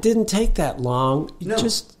 It didn't take that long. No.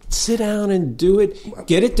 Just sit down and do it.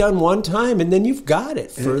 Get it done one time, and then you've got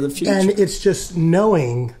it for the future. And it's just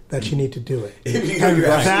knowing that you need to do it. You're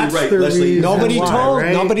That's right, the Leslie. reason Nobody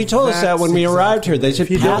why, told us that when we arrived here. They should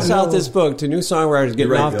pass out know- this book to new songwriters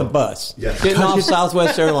getting off the bus, getting off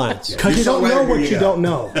Southwest Airlines. Because you don't know what you don't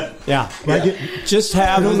know. Yeah, Right? just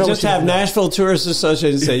have Nashville Tourist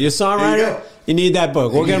Association say, "You're a songwriter. You need that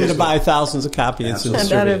book. We'll get them to buy thousands of copies. And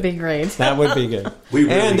that would be great. That would be good.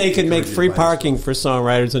 And they could make free parking for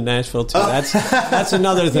songwriters in Nashville too. That's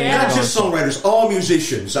another thing. Yeah. Not just songwriters, all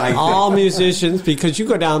musicians. All musicians, because you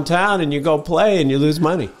go downtown and you go play and you lose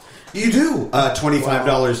money. You do.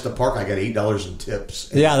 $25 to park. I got $8 in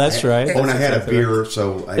tips. Yeah, that's right. And I had a beer,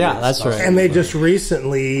 so that's right. And they just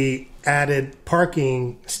recently added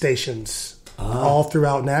parking stations all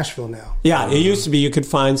throughout Nashville now. Yeah, it used to be you could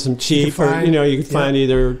find some cheap, you could find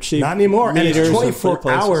either cheap. Not anymore. And it's meters or 24 free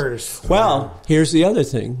places. hours. Well, here's the other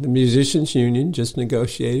thing: the Musicians Union just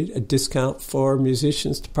negotiated a discount for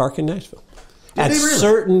musicians to park in Nashville. At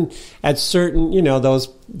certain, those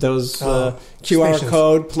QR stations.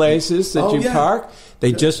 code places that you park,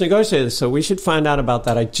 they just negotiated. So we should find out about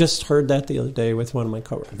that. I just heard that the other day with one of my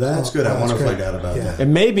coworkers. That's good. I want to find out about that.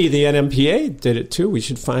 And maybe the NMPA did it too. We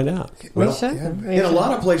should find out. We should. And a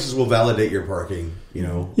lot of places will validate your parking.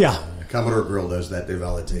 Yeah. Commodore Grill does that. They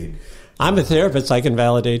validate. I'm a therapist. I can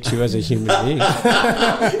validate you as a human being.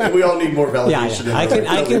 And we all need more validation. Yeah. I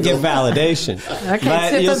can give validation. Okay,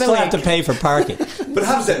 but you'll still have to pay for parking. But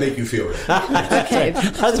how does that make you feel? Okay.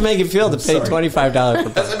 How does it make you feel to pay $25 for How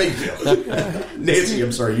does that make you feel? Nancy,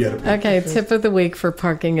 I'm sorry. You had a Okay, tip of the week for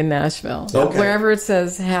parking in Nashville. Okay. Wherever it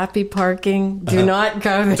says happy parking, do not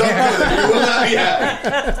go there. Don't go there. You will not be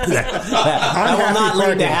happy. That will not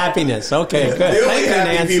lead to happiness. Okay, good. The only Thank you,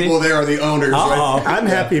 happy Nancy. people there are the owners, right? I'm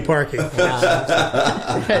happy parking.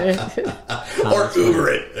 Or Uber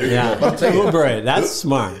it. There you go. Uber it. That's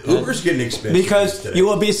smart. Uber's getting expensive. Because you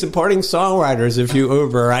will be supporting songwriters if you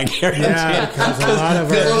Uber, I guarantee. Yeah, because a lot of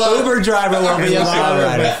The Uber driver will be a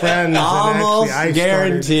songwriter. Almost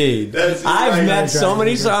guaranteed. I've met so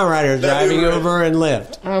many songwriters driving Uber and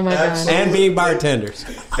Lyft. Oh my God. And being bartenders.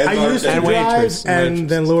 I used to drive, and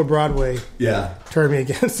then Lower Broadway turned me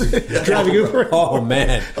against driving Uber. Oh,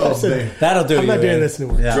 man. That'll do I'm not doing this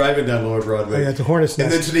anymore. Yeah. Driving down Lower Broadway. Oh, yeah, to Hornets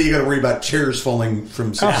Nest. And then today you got to worry about chairs falling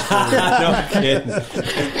from 6th floor. No kidding.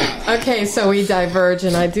 Okay, so we diverge,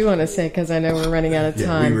 and I do want to say, because I know we're running out of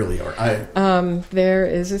time. Yeah, we really are. There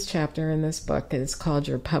is this chapter in this book, and it's called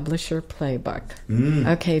Your Publisher Playbook.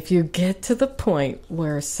 Okay, if you get to the point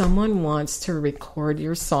where someone wants to record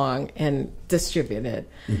your song and distribute it,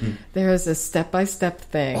 there is a step-by-step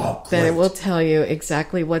thing that it will tell you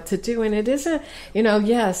exactly what to do. And it isn't,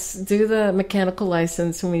 yes, do the mechanical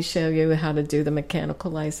license when we show you how to do the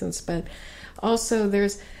mechanical license, but also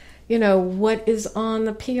there's what is on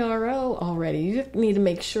the PRO already. You need to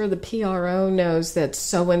make sure the PRO knows that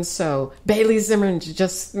so-and-so, Bailey Zimmerman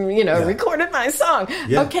just, recorded my song.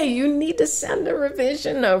 Yeah. Okay, you need to send a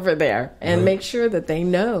revision over there and make sure that they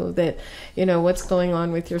know that, what's going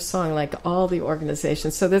on with your song, like all the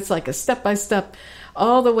organizations. So that's like a step-by-step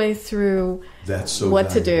all the way through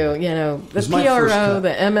what to do. The PRO, the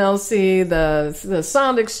MLC, the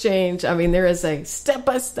Sound Exchange. I mean, there is a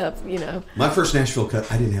step-by-step, My first Nashville cut,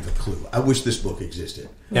 I didn't have a clue. I wish this book existed.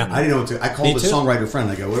 Yeah. I didn't know what to. I called a songwriter friend.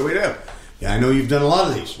 I go, what do we do? Yeah, I know you've done a lot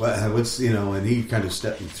of these. What's, and he kind of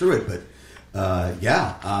stepped me through it. But,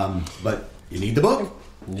 but you need the book.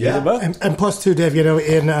 And plus, too, Dave,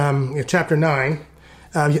 in Chapter 9,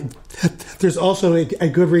 there's also a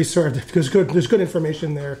good resource. There's good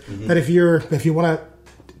information there that if you want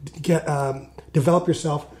to develop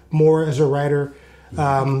yourself more as a writer,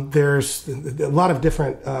 there's a lot of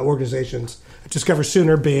different organizations. Discover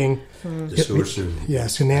Sooner being Discover Sooner.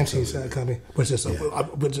 Yes, Nancy's company, which is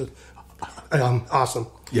awesome.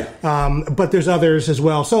 Yeah. But there's others as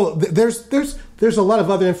well. So there's a lot of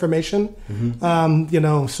other information.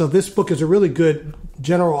 So this book is a really good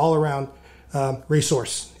general all around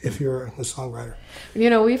resource if you're a songwriter.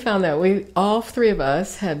 We found that all three of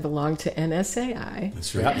us had belonged to NSAI.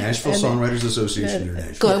 That's right. Nashville Songwriters Association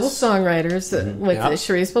International. Global Songwriters with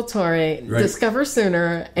Charisse Volturi, Discover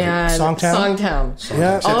Sooner, and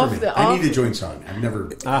Songtown. I need to join Song. I've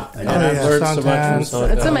never. I've learned so much from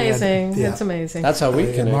Songtown. It's amazing. It's amazing. That's how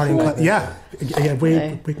we connected.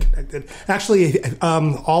 We connected. Actually,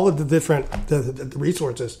 all of the different the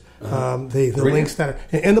resources, the links that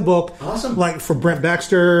are in the book. Awesome. Like for Brent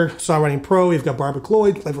Baxter, Songwriting Pro, we've got Barbara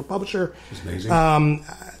Cloyd, Flavor Publisher. It's amazing.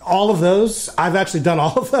 All of those, I've actually done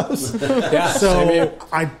all of those. And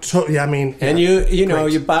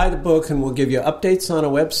you buy the book, and we'll give you updates on a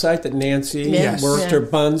website that Nancy worked her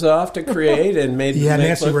buns off to create and made.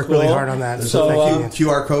 Nancy worked really hard on that. So thank you.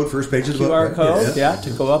 QR code, first page of the book. QR code, to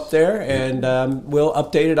go up there, and we'll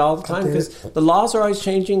update it all the time because the laws are always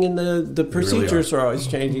changing and the procedures are always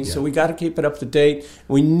changing. So we got to keep it up to date.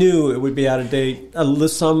 We knew it would be out of date.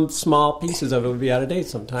 Some small pieces of it would be out of date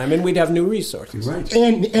sometime, and we'd have new resources. Right.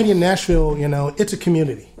 And in Nashville, it's a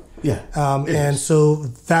community. Yeah. And so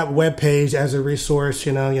that webpage as a resource,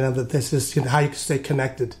 that this is how you can stay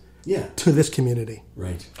connected to this community.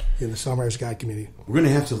 Right. In the Songwriters Guide community. We're going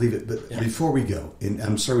to have to leave it, but before we go, and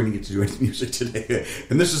I'm sorry we didn't get to do any music today,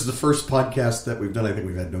 and this is the first podcast that we've done. I think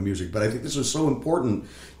we've had no music, but I think this was so important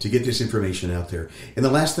to get this information out there. And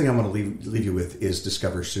the last thing I want to leave you with is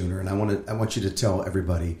Discover Sooner, and I want you to tell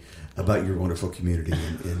everybody about your wonderful community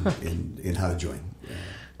and how to join.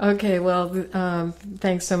 Okay, well,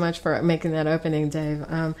 thanks so much for making that opening, Dave.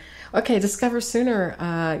 Discover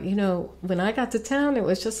Sooner. When I got to town, it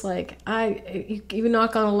was just like you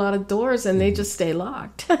knock on a lot of doors and they just stay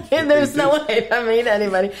locked, and there's no way to meet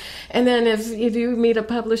anybody. And then if you meet a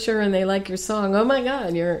publisher and they like your song, oh my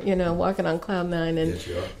God, you're walking on cloud nine, and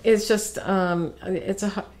it's just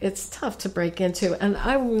it's tough to break into. And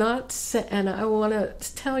I want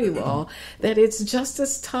to tell you all that it's just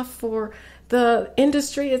as tough for the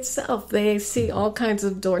industry itself. They see all kinds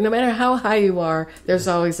of doors. No matter how high you are, there's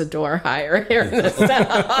always a door higher here in the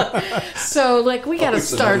South. So, we got to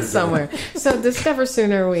start somewhere. So, Discover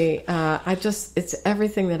Sooner, it's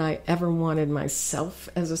everything that I ever wanted myself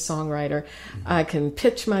as a songwriter. I can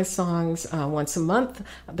pitch my songs once a month.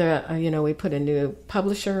 We put a new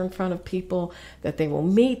publisher in front of people that they will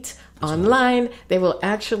meet online. They will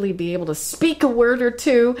actually be able to speak a word or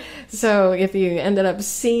two. So if you ended up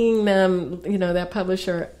seeing them, that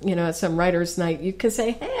publisher, at some writer's night, you can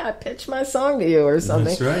say, hey, I pitched my song to you or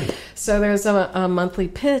something. That's right. So there's a monthly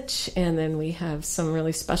pitch, and then we have some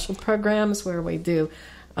really special programs where we do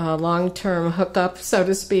long-term hookup, so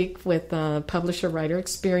to speak, with publisher-writer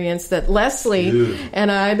experience that Leslie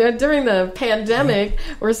and I, during the pandemic,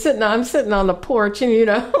 I'm sitting on the porch, and,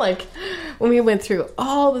 when we went through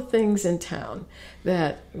all the things in town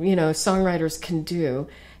that, songwriters can do,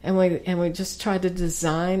 and we just tried to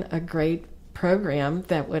design a great program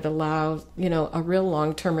that would allow, a real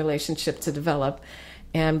long-term relationship to develop.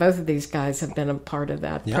 And both of these guys have been a part of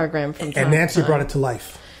that program from time and Nancy to time. brought it to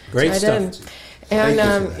life. Great stuff. And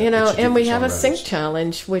and we have a sync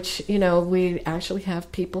challenge, which we actually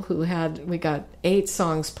have people we got 8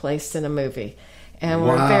 songs placed in a movie, and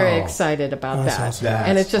we're very excited about that. Awesome.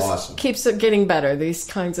 And it just keeps it getting better. These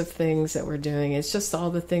kinds of things that we're doing, it's just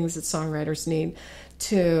all the things that songwriters need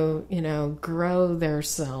to grow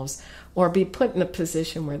themselves or be put in a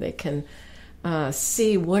position where they can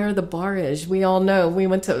see where the bar is. We all know, we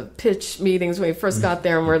went to pitch meetings when we first got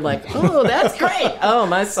there and we're like, oh, that's great. Oh,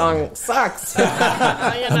 my song sucks.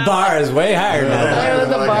 The bar is way higher now.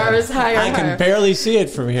 The bar is higher. I can barely see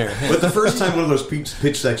it from here. But the first time one of those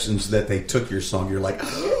pitch sections that they took your song, you're like,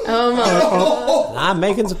 I'm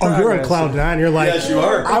making some progress. You're in cloud 9. You're like, yes, you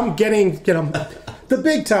are. I'm getting, the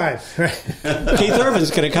big time. Keith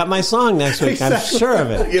Urban's going to cut my song next week. Exactly. I'm sure of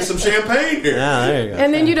it. Get some champagne here. Yeah, there you go.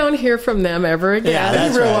 And then you don't hear from them ever again. Yeah,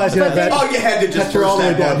 that's you realize you had to just you're all the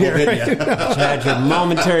way down here. You had your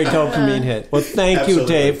momentary dopamine hit. Well, thank you,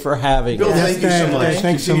 Dave, for having Bill, us. thank you so much.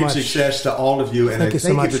 Thanks so Continued much. success to all of you, and Thank you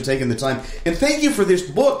so much for taking the time. And thank you for this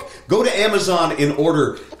book. Go to Amazon and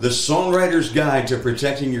order The Songwriter's Guide to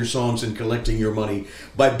Protecting Your Songs and Collecting Your Money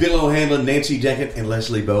by Bill O'Hanlon, Nancy Deckant, and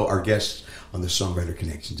Leslie Bowe, our guests on the Songwriter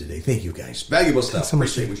Connection today. Thank you, guys. Valuable stuff. So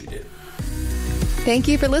Appreciate what you did. Thank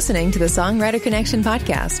you for listening to the Songwriter Connection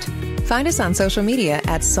podcast. Find us on social media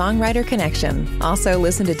at Songwriter Connection. Also,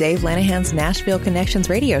 listen to Dave Lanahan's Nashville Connections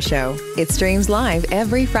radio show. It streams live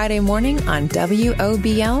every Friday morning on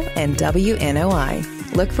WOBL and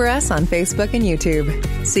WNOI. Look for us on Facebook and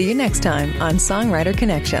YouTube. See you next time on Songwriter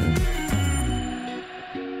Connection.